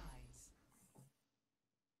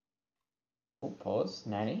 Oh, pause.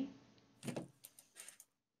 Nanny.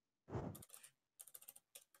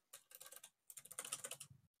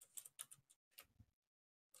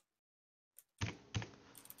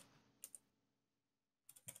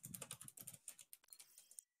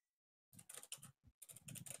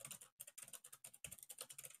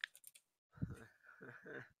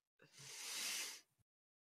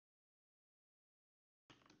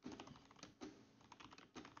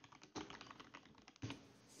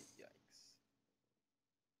 Yikes.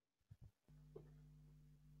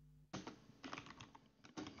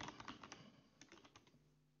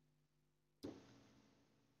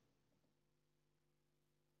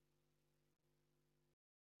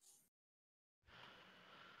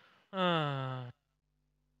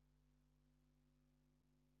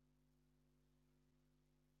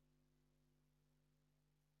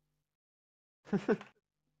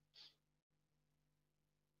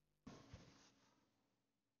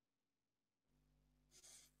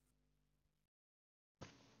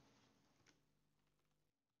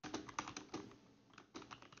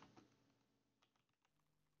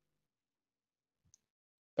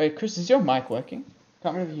 Wait, Chris, is your mic working?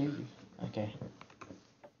 Can't really hear you. Okay.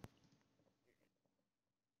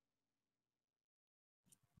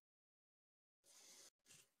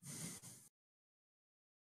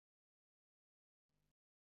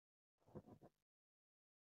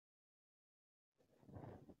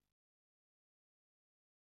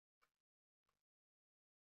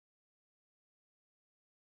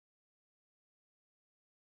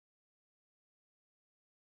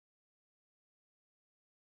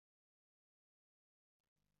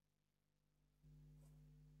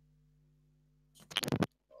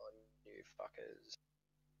 You fuckers.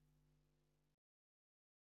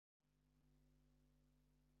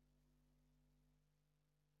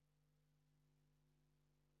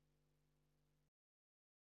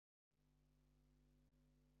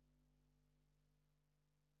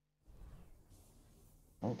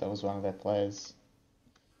 Oh, that was one of their players.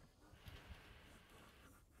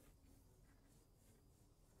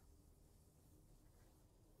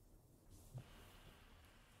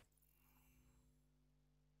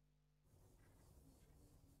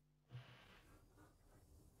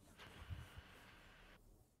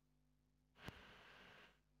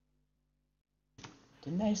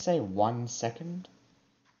 Didn't they say 1 second?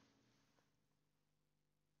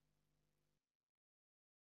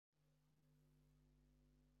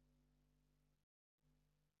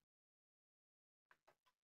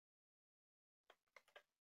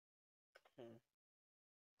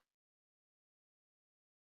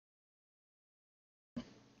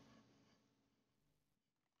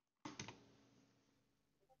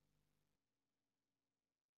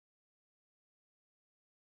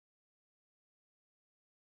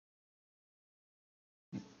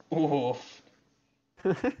 Oof.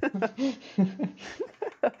 You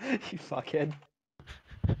fuckhead.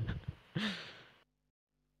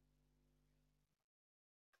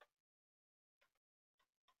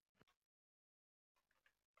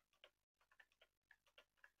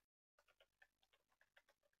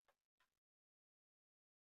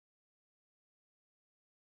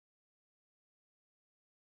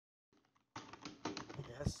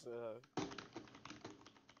 Yes, sir.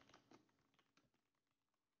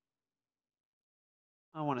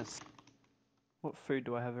 I want to. What food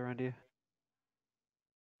do I have around here?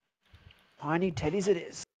 Tiny teddies it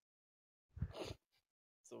is.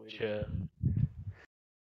 It's the way to go. Sure.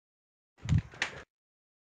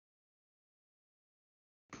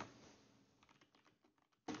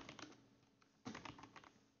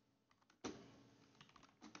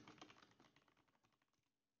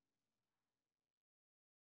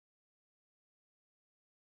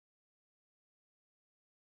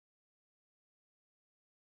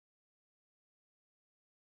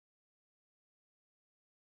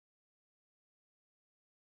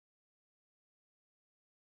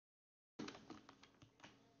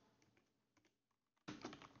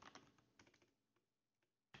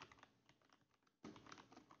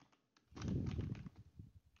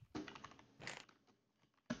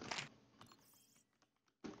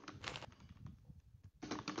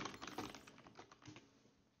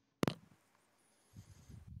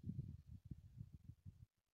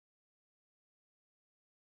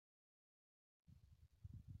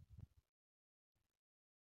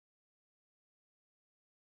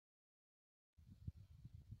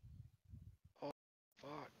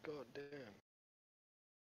 Fuck, goddamn.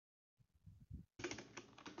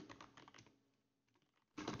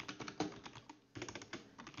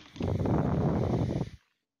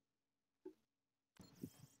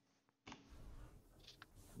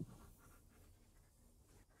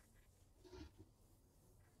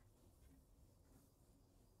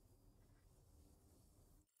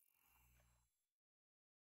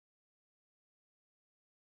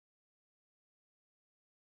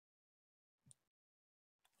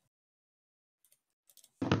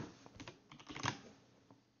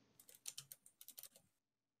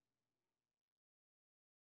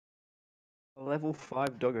 A level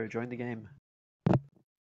 5 doggo joined the game.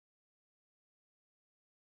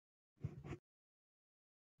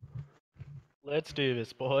 Let's do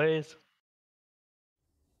this, boys.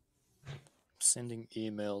 Sending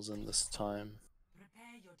emails in this time.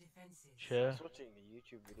 Prepare your defenses. I Sure. was watching a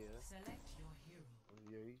YouTube video Select your hero. on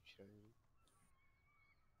YouTube.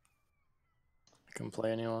 I can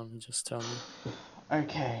play anyone, just tell me.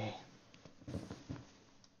 Okay.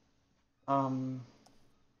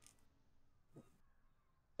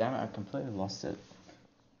 Damn it, I completely lost it.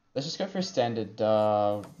 Let's just go for a standard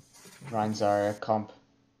Ryan Zarya comp.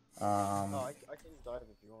 Oh, I can dive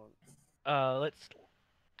if you want. Let's.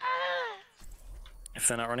 If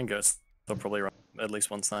they're not running ghosts, they'll probably run at least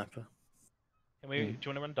one sniper. Can we? Do you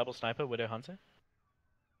want to run double sniper, Widow Hunter?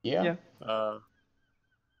 Yeah. Yeah.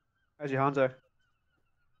 How's your Hanzo?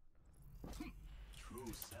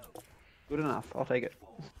 True self. Good enough. I'll take it.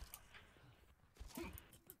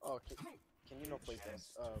 Oh, can you not play this?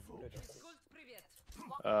 Widow Justice.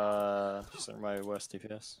 She's not my worst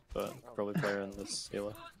DPS, but probably play her in this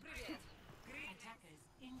healer. Attackers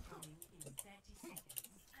incoming in 30 seconds.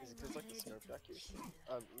 Is it because like the scope accuracy?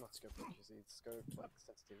 Not scope accuracy, it's scope like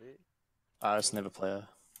sensitivity. I just never play her.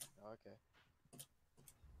 Oh, okay.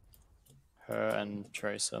 Her and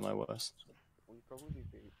Trace are my worst. Well, you'd probably be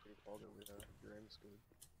pretty bogger with her if your aim's good.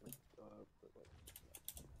 But like,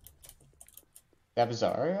 That was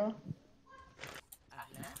Zarya?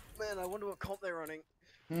 man, I wonder what comp they're running.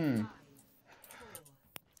 Hmm.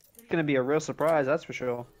 It's gonna be a real surprise, that's for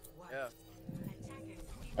sure. Yeah.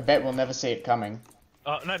 I bet we'll never see it coming.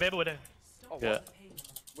 Oh no, Baby Widow. Oh, Yeah.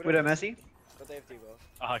 what? Widow Mercy. But they have debuff.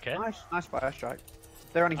 Oh, okay. Nice fire strike.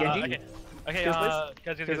 They're on a Genji. Okay. Okay. Cheers,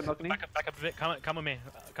 Guys, Cheers at balcony. back up a bit. Come with me.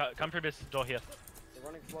 Come through this door here. They're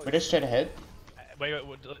running flow. We're just straight ahead. Wait.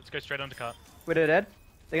 Let's go straight onto cart. Widow dead.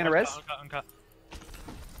 They're gonna res. On cart.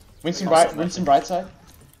 Winston right side.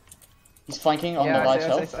 He's flanking on the Yeah, right I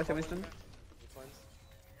shelf. see Winston.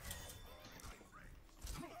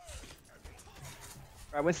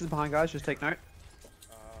 Alright, Winston's behind, guys. Just take note. Okay.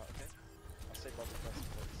 I'll stay bubble first,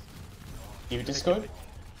 please. D.Va Discord.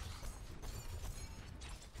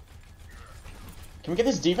 Can we get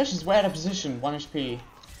this D.Va? She's way out of position. 1 HP.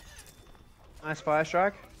 Nice fire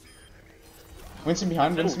strike. Winston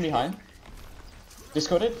behind. Winston behind.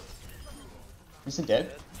 Discorded. Winston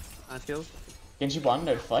dead. Nice kills. Genji 1.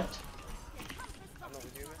 No deflect. I'm not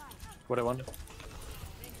with you, man. What I want?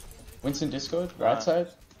 Winston Discord. Right side.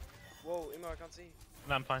 Whoa, Immo, I can't see.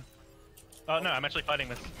 No, I'm fine. Oh no, I'm actually fighting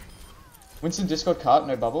this. Winston Discord cart.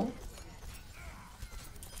 No bubble.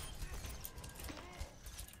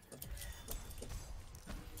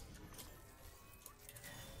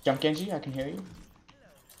 Jump Genji. I can hear you.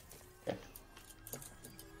 Okay.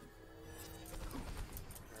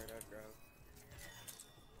 Alright, I'd grab.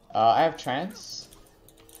 I have trance.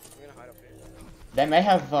 I'm gonna hide up here. They may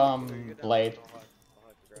have blade.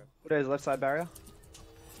 Widow's left side barrier.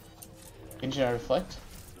 Genji no reflect.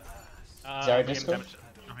 I'm Zara getting Discord? damage.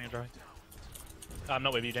 Dropping and dropping. I'm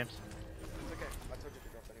not with you, James. It's okay. I told you to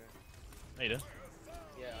drop anyway. No, you didn't.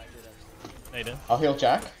 Yeah, I did actually. No, you didn't. I'll heal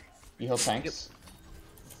Jack. You heal tanks.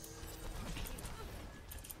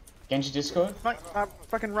 Genji Discord.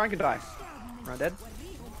 Fucking Ryan can die. Ryan dead.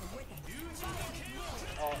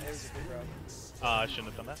 Oh, it was a good grab. I shouldn't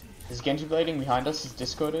have done that. Is Genji blading behind us? Is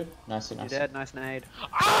discorded? Nicely, You're nicely. dead. Nice nade.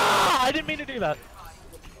 Ah! I didn't mean to do that.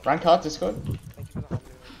 Rank card Discord. Thank you for the harmony.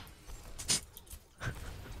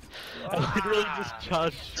 I literally just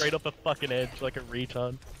charged straight up the fucking edge like a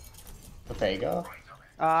retard. Okay, go.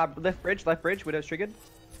 Left bridge. Widow's triggered.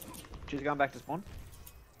 She's going back to spawn.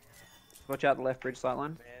 Watch out the left bridge sight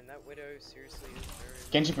line. Man, that widow seriously is very.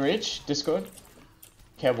 Genji bridge. Discord.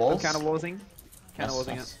 Care walls. Counter walling. Counter Nice,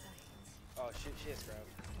 walling nice. it. Oh shit, she has grab.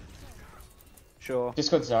 Sure.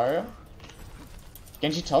 Discord Zarya.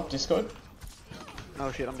 Genji top. Discord.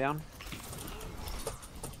 Oh shit, I'm down.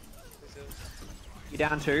 This is. You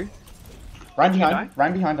down too? Ryan you behind. die?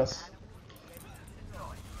 Ryan behind us.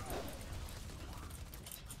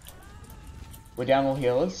 We're down all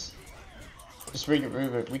healers. Just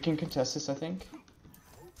remove it. We can contest this, I think.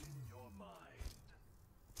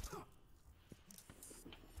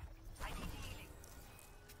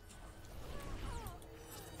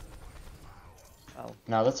 Oh.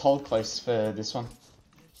 No, let's hold close for this one.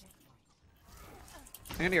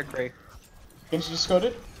 I'm gonna go Kree. Genji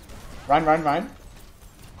discorded. Ryan.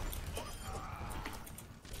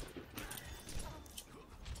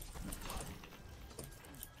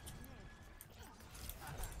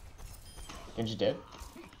 Genji dead.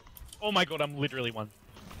 Oh my god, I'm literally one.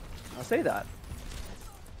 I see that.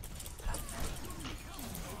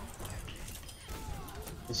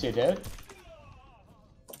 Is he dead?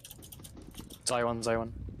 Zai one.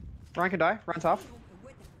 Ryan can die. Ryan's off.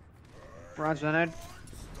 Ryan's no nade.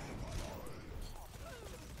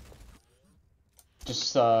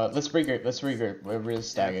 Just let's regroup. We're really Yeah,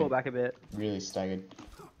 staggered. pull back a bit. Really staggered.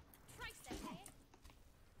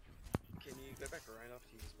 Can you go back around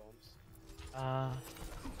after you use bombs?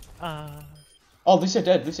 Oh, Lucia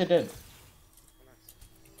dead.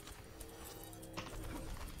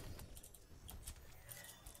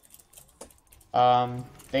 Oh, nice.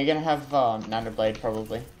 They're gonna have Nano Blade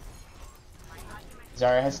probably.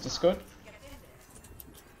 Zarya has Discord.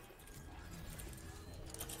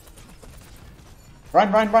 Run!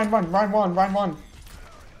 Ryan one!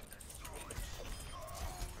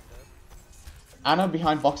 Anna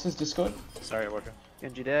behind boxes, Discord. Sorry, Walker.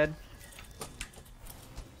 Genji dead.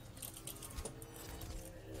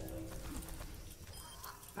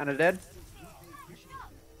 Anna dead.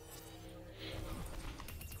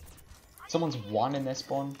 Someone's one in their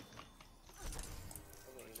spawn.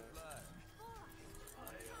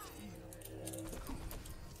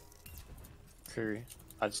 Curry.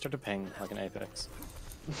 I just started ping like an Apex.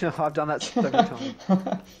 I've done that so many times.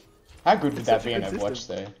 How good would It's that such be a in good Overwatch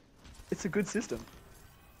system. though? It's a good system.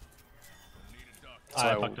 So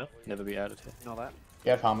I I will fucked up. never be added here. Know that.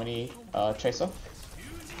 You have Harmony Tracer?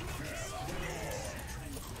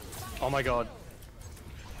 Oh my god.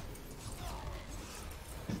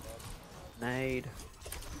 Nade.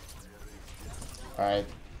 Alright.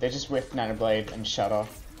 They just whiffed Nano Blade and Shatter.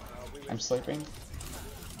 I'm sleeping.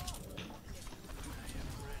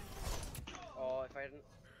 Oh, if I hadn't.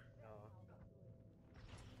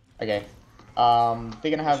 Oh. Okay.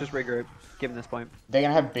 They're gonna Let's have just regroup. Given this point. they're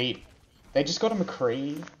gonna have beat. They just got a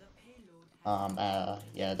McCree.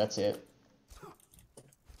 Yeah, that's it.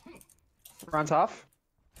 Ryan's off.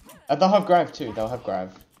 They'll have Grav too. They'll have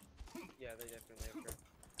Grav. Yeah, they definitely have grab.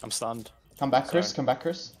 I'm stunned. Come back, Chris. Sorry. Come back,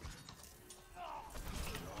 Chris.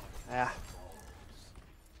 Ah.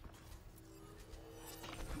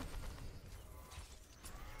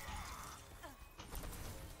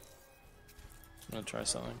 I'm gonna try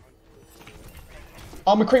something.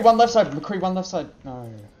 Oh, McCree one left side. McCree one left side.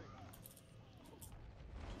 No.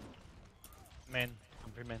 Man,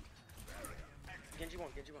 I'm free man. Genji one.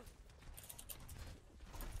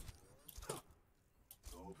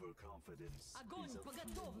 Overconfidence.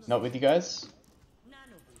 Not with you guys.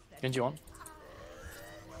 Genji on.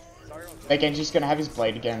 Sorry, on Hey, Genji's gonna have his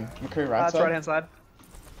blade again. McCree right That's side. right hand side.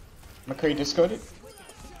 McCree discorded.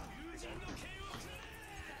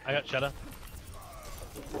 I got Shadow.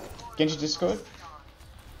 Genji Discord.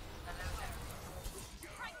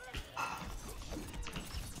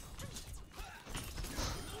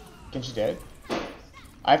 Genji dead.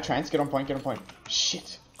 I have trance. Get on point.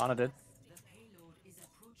 Shit. Ana did. The payload is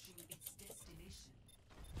approaching its destination.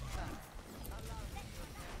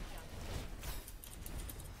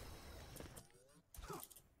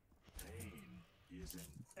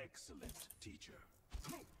 Excellent teacher.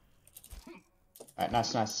 Alright,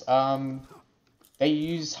 nice. They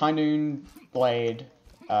use High Noon Blade.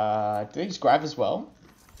 Do they use Grav as well?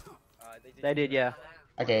 They did, yeah.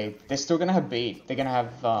 Okay, they're still gonna have beat. They're gonna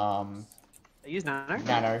have They use Nano.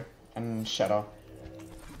 Nano and Shadow.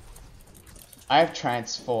 I have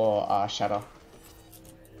Trance for Shadow.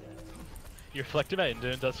 You reflected my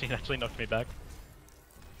Indun, Dustin actually knocked me back.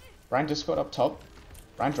 Ryan Discord up top.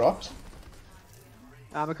 Ryan dropped.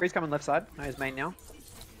 McCree's coming left side. No, he's main now.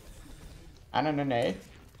 Anna no nade.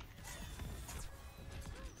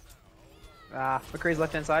 McCree's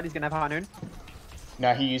left hand side. He's gonna have High Noon.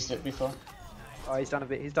 No, he used it before. Oh, he's done a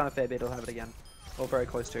bit. He's done a fair bit. He'll have it again. Or very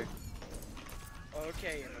close to.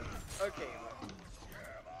 Okay, Emma. Okay, Emma.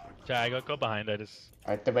 Yeah, I got behind. I just.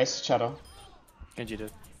 Alright, the base Shadow. Genji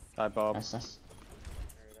did. Hi, Bob. Nice.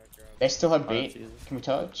 They still have beat. Jesus. Can we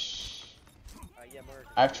touch? Yeah, Mark.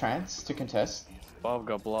 I have Trance to contest. Bob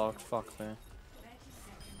got blocked. Fuck me.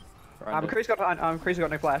 McCree's got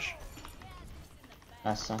no flash.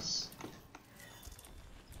 Nice.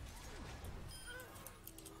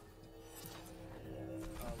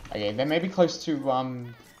 Okay, they may be close to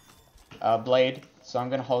Blade, so I'm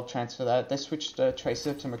gonna hold Trance for that. They switched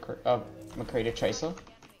Tracer to McCree to Tracer.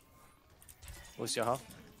 Lucio half.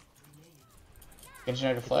 Genji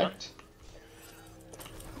no deflect.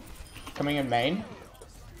 Coming in main.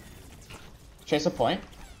 Tracer point.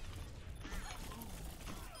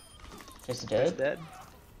 Tracer He's dead. dead.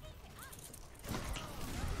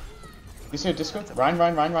 Lucio Disco. Ryan.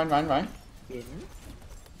 In.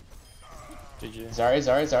 GG.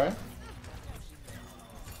 Zari.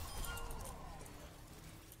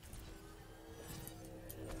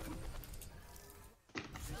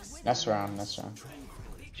 Nice round.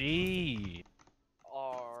 Gee.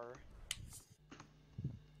 R.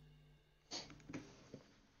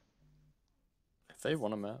 If they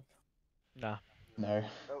won a map. Nah. No.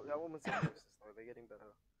 That one was the closest though. They're getting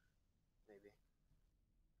better. Maybe.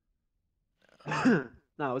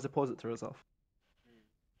 No, it was a pause that threw us off.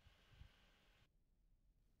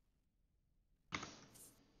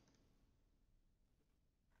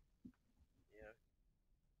 Yeah.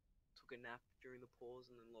 Took a nap during the pause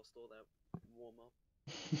and then lost all that warm up.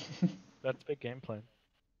 That's big game plan.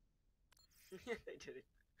 Yeah, they did it.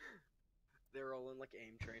 They're all on like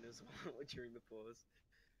aim trainers during the pause.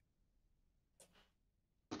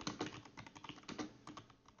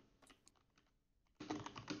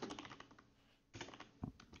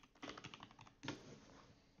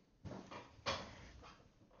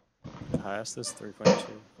 The highest is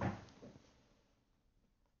 3.2.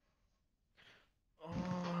 Oh,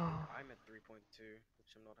 I'm at 3.2,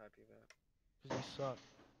 which I'm not happy about. you suck.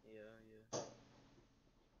 Yeah.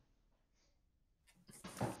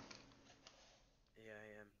 Yeah, I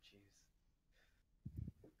am.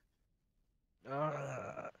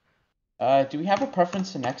 Jeez. Do we have a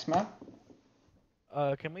preference for next map?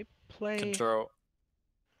 Can we play Control.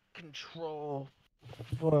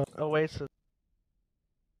 for Oasis?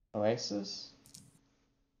 Oasis?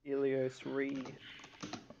 Helios Reed.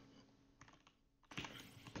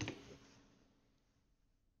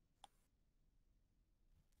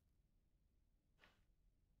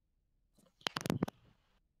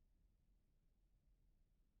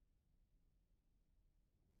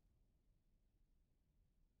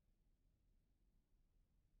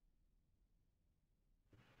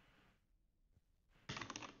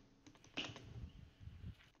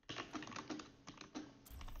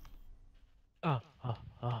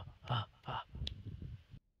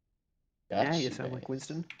 Yeah, you sound like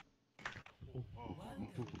Winston.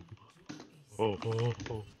 Oh.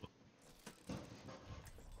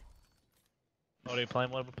 What are you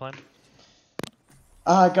playing?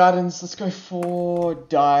 Gardens, let's go for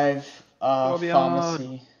dive, Torbjorn.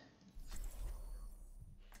 pharmacy.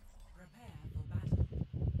 Prepare for battle.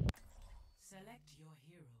 Select your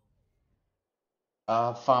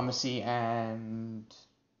hero. Pharmacy and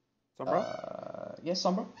Sombra? yeah,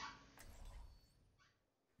 Sombra.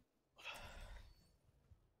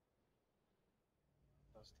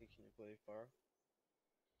 Dusty, can you play far?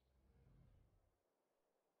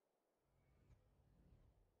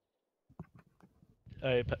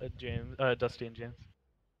 James, Dusty and James.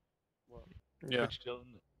 Yeah. Which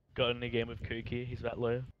Dylan got in a game with Kuki. He's that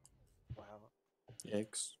low. Wow.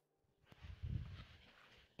 Yikes.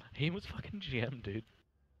 He was fucking GM, dude.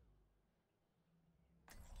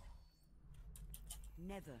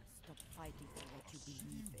 Never stop fighting for what you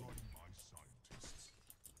believe in.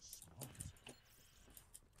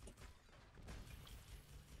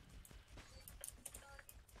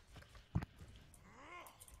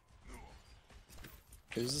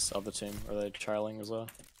 Who's this other team? Are they trialing as well?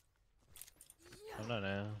 don't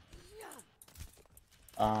know.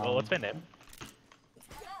 Um, Well, what's their name?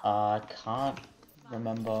 I can't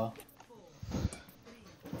remember.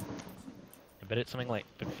 I bet it's something like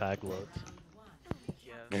the Fag Lords.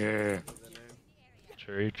 Yeah. Yeah.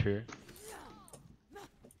 True, true.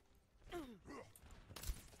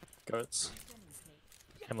 Goats.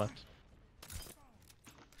 Come left.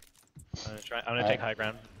 I'm gonna take high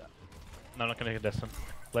ground. No, I'm not gonna contest him.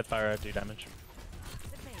 Let fire do damage.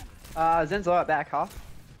 Zen's low at back half.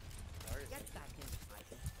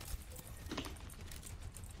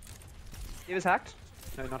 Davis hacked?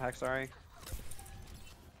 No, not hacked, sorry.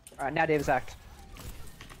 Alright, now Davis hacked.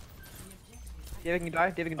 David can die,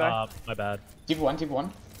 David can die. My bad. D.Va 1, D.Va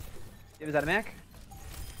 1. David's out of mech.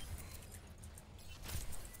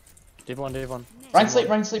 D1, D1.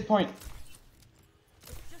 Ryan sleep point.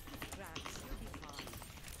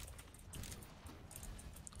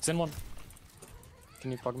 Zen 1.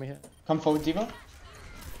 Can you plug me here? Come forward, D.Va.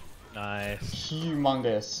 Nice.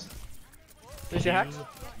 Humongous. Lucio hacked?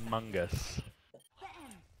 Mungus.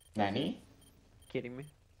 Nanny. Kidding me.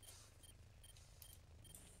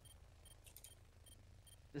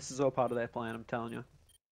 This is all part of their plan, I'm telling you.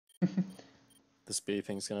 This B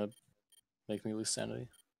thing's gonna make me lose sanity.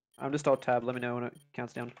 I'm just alt tab, let me know when it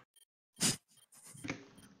counts down.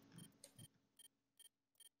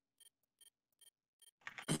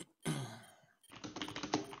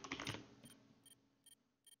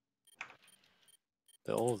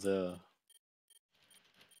 They're all there.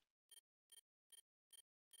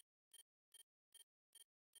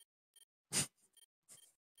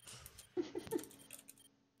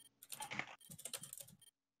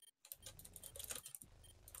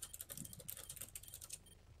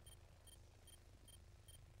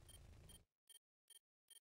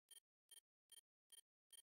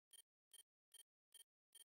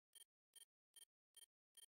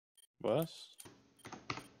 What?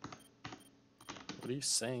 What are you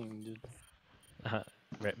saying, dude?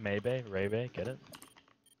 Maybe, Rebe, get it?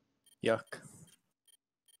 Yuck.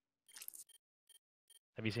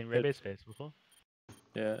 Have you seen Rebe's face before?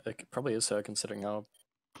 Yeah, probably is her considering how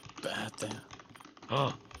bad they are.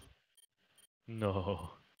 Oh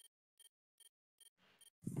no.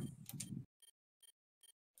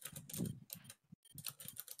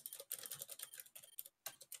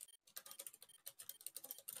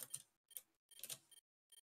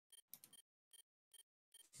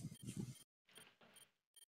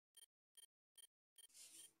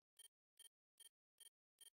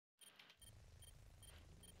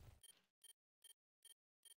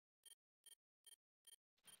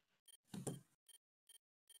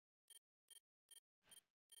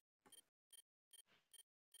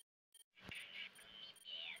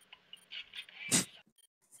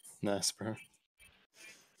 Nice, bro.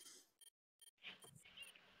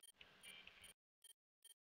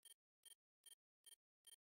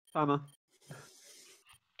 Timer.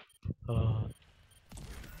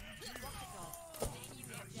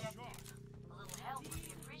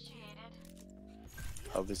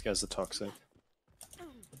 Oh, these guys are toxic.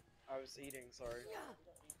 I was eating, sorry.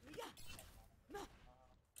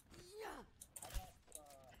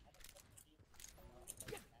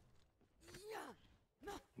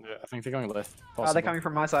 Yeah, I think they're going left. They're Possible. coming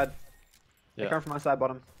from my side. They're Yeah, coming from my side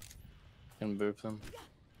bottom. can boop them.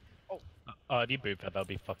 Oh, if you boop that, that'll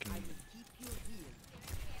be fucking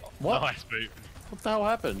What? nice boop. What the hell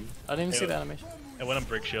happened? I didn't even see Ew. the animation. It went on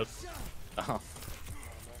brick shield. Oh.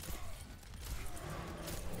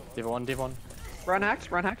 Diva 1, Diva 1. Run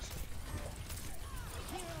hacked, run hacked.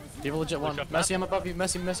 Diva legit 1. up, Messi, I'm above you.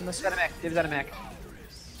 Messi. David's out of mech, David's out of mech.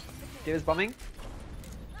 David's bombing.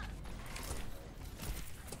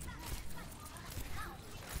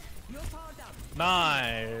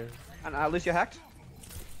 Nice. And Lucio hacked.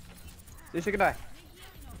 Lucio can die.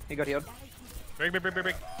 He got healed. Brick. No,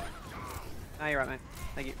 you're right, mate.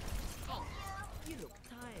 Thank you.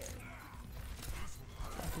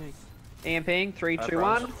 EMPing, 3, 2,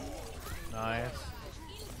 1. Nice.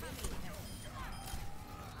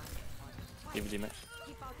 Diva D mix.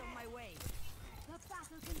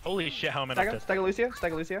 Holy shit, how am I not Stagger, dead? stagger Lucio,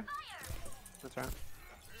 stagger Lucio. That's right.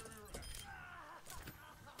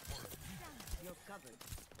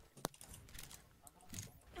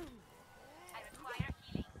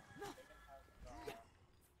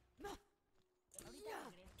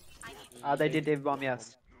 They did Dave bomb,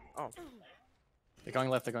 yes. They're going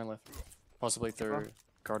left. Possibly through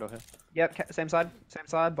corridor here. Yep, same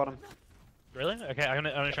side, bottom. Really? Okay, I'm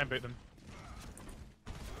gonna try and boot them.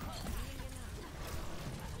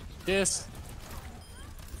 Yes.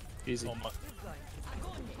 Easy. Oh my.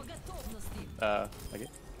 Okay.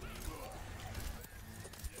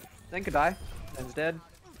 Then could die. Zen's dead.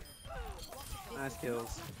 Nice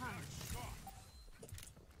kills.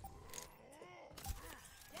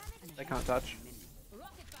 They can't touch.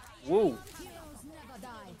 Whoa!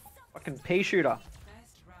 Fucking pea shooter.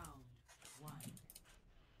 Best round.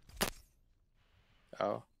 1.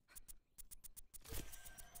 Oh.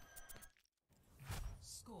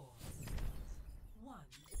 Score 1-0.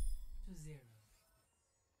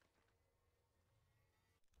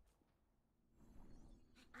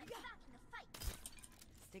 I'm back in the fight.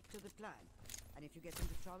 Stick to the plan, and if you get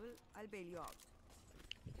into trouble, I'll bail you out.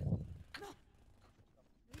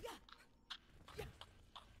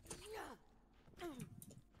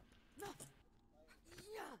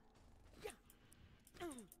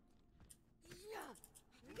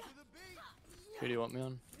 Who do you want me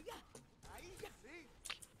on?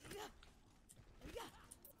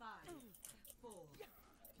 5, 4,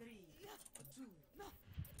 3, 2,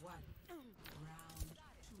 1. Round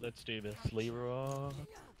 2. Let's do this, Leroy.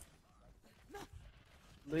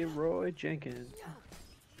 Leroy Jenkins.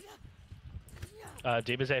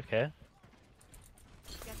 D.Va's AFK.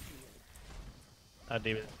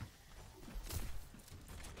 D.Va.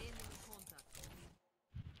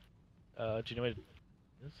 Do you know what it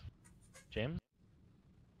is? James?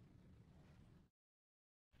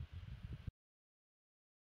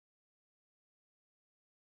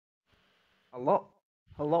 Hello?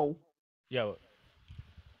 Hello? Yo.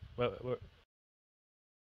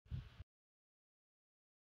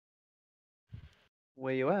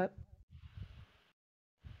 Where you at?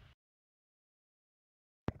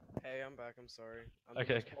 Hey, I'm back. I'm sorry. I'm Okay,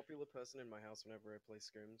 the most okay. popular person in my house whenever I play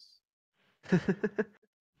scrims.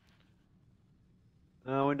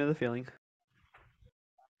 Oh, I know the feeling.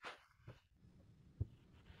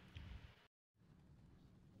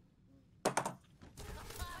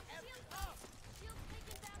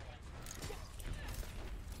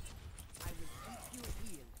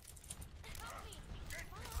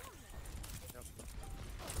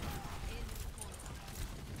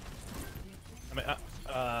 I mean,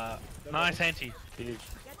 nice anti. Huge.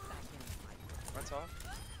 Right off.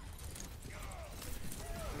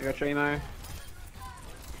 I got your emo. Run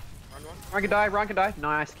one. Run can die, Run can die.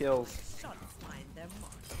 Nice kills. Shots find their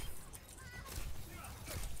mark.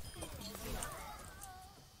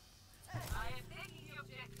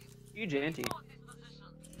 Huge anti.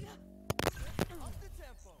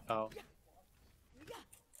 Oh.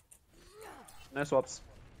 No swaps.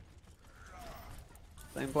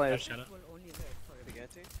 Same players. Shadow. Will only hurt for Get the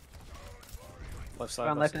get to. Left side.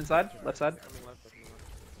 Around left hand side. Left side. Coming left, looking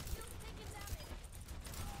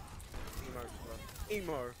left.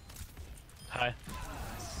 Emo, Emo. Hi.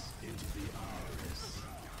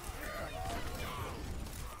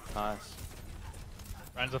 Nice.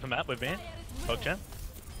 Ryan's off the map with me. Pogchamp.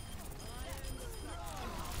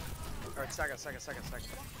 Alright, Saga.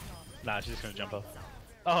 Nah, she's just gonna jump off.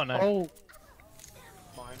 Oh no. Oh.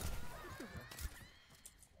 Mine.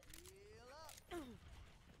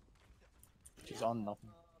 She's on nothing.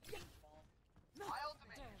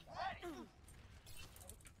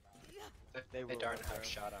 They will don't right have there.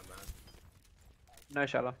 Shadow, man. No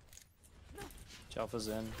shadow. Jalfa's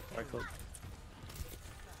in. Right click.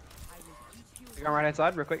 You go on right hand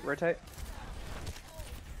side, real quick, rotate.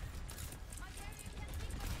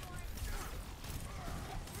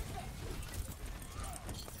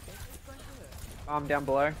 I'm down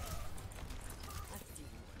below.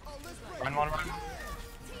 Run one.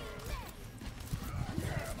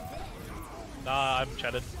 Nah, I'm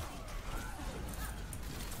chatted.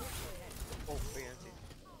 Oh, big anti.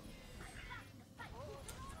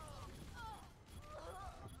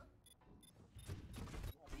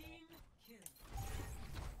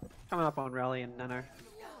 Coming up on Rally and Nano.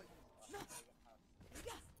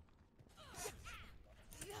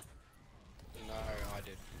 No, I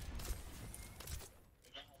did.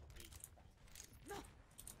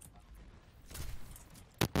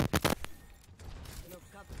 You're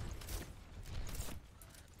covered.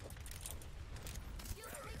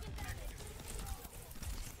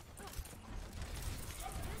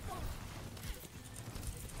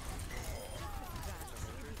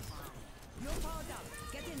 You're powered up.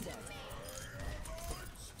 Get in there.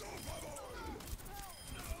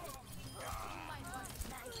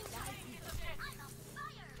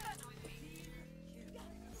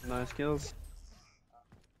 Nice kills.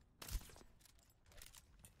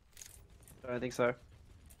 I don't think so.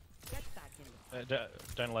 Get back in there.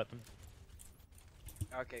 Don't let them.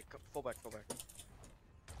 Okay, fall back.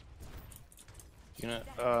 You know,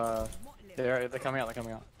 they're coming out. They're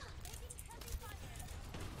coming out.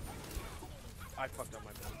 I fucked up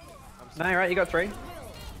my bad. I'm No, sorry. you're right, you got 3.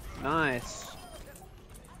 Nice.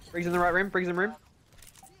 Briggs in the right room. Briggs in room.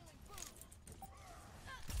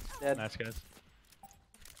 Dead. Nice guys.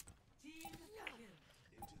 Into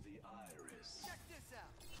the iris.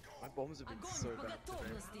 My bombs have been so bad today.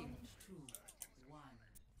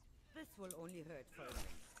 This will only hurt for a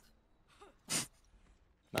minute.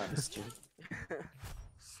 Nice, dude.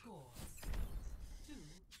 Scores 2-0.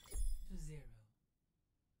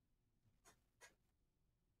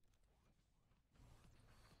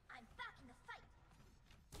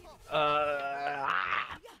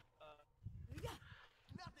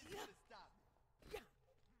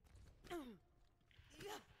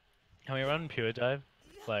 Can we run Pure Dive?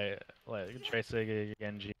 Like Tracer,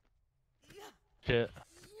 Genji. Shit.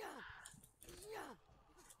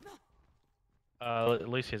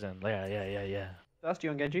 Lucia's in. Yeah. Dust, you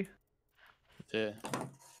on Genji? Yeah. 5,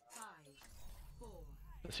 4,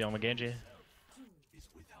 Let's see on my Genji. Is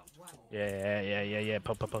without 1. Yeah.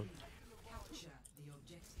 Pop. Capture the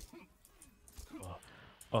objective.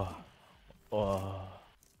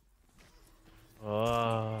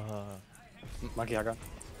 Monkey Haga.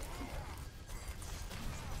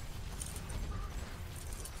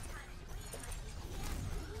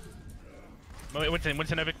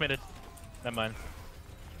 Winston over committed. Never mind.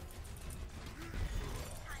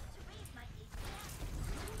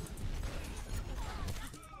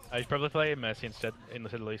 I should probably play Mercy instead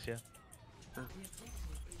of Lucia.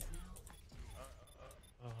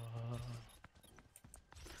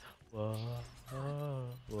 Whoa.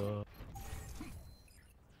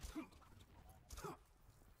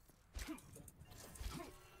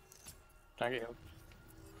 Can I get you?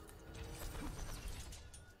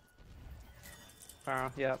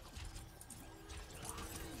 Yep.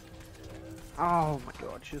 Oh my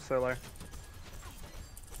god, she's so low.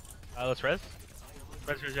 Let's res.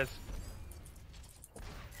 Res.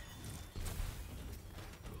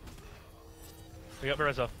 We got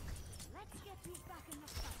res off.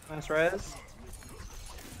 Nice res.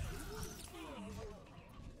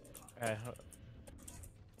 Okay.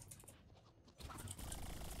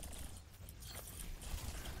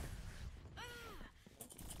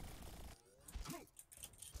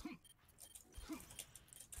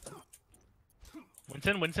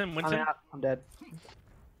 Winston. I'm out. I'm dead.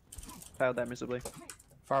 Failed that miserably.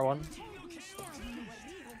 Far one.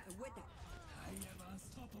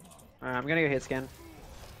 Alright, I'm gonna go hit scan.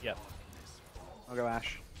 Yep. I'll go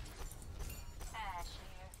Ash.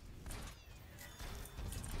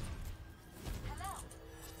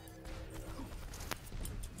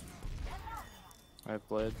 I have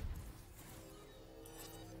blade.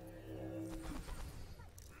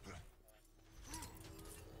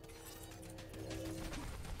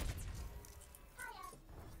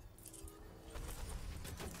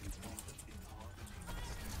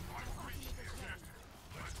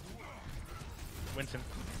 Winston.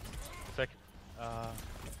 Sec.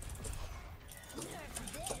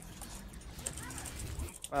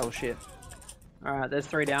 Oh shit. Alright, there's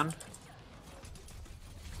 3 down.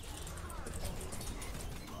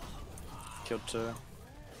 Killed 2.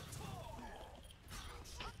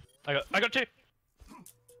 I got 2.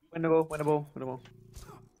 Winnable.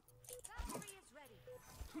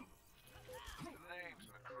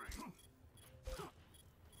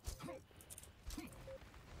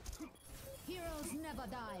 Heroes never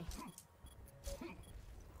die.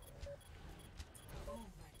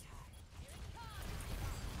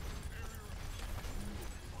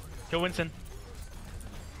 Kill Winston.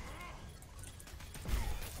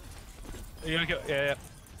 You gonna kill? Yeah.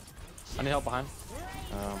 I need help behind.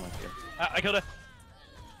 Oh my god. I killed her.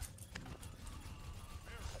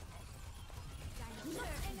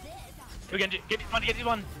 Kill Genji. Get this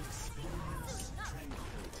one.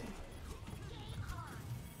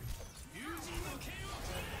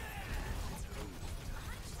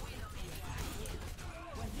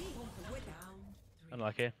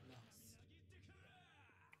 Unlucky. I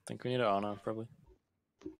think we need an Ana, probably.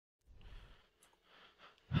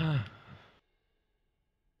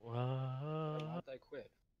 Why'd they quit?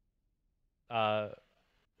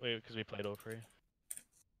 Because we played all 3.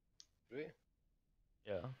 Did we?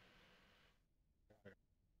 Yeah.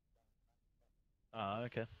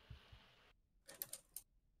 Okay.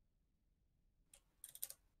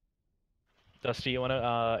 Dusty, you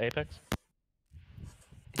wanna Apex?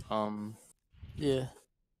 Yeah.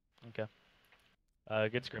 Okay.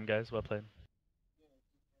 Good scrim, guys. Well played.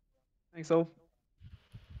 Thanks all.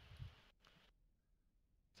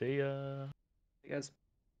 See ya. Hey guys.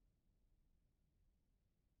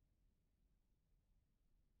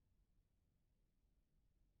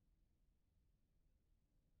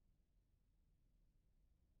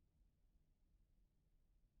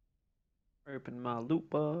 Open my loot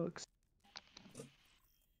box.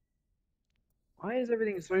 Why is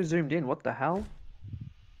everything so zoomed in? What the hell?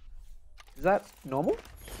 Is that normal?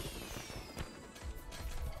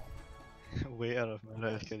 Way out of my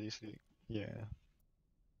life, can you see? Yeah.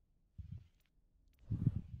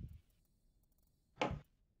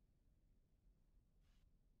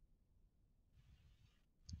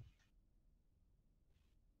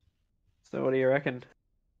 So what do you reckon?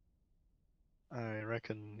 I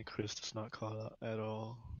reckon Chris does not call out at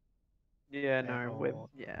all. Yeah, At no, all.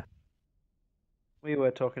 yeah. We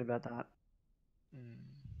were talking about that.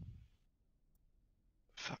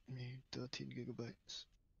 Fuck me, 13 gigabytes.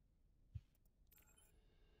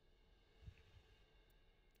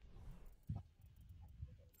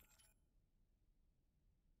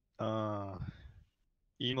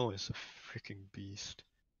 Emo is a freaking beast.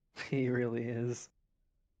 He really is.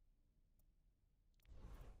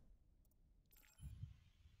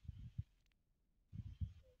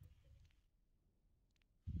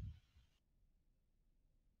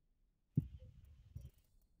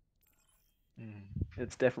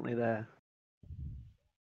 It's definitely there.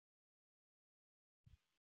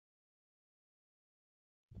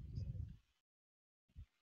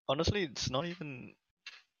 Honestly, it's not even.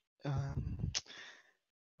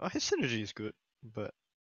 Well, his synergy is good, but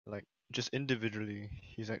like just individually,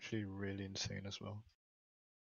 he's actually really insane as well.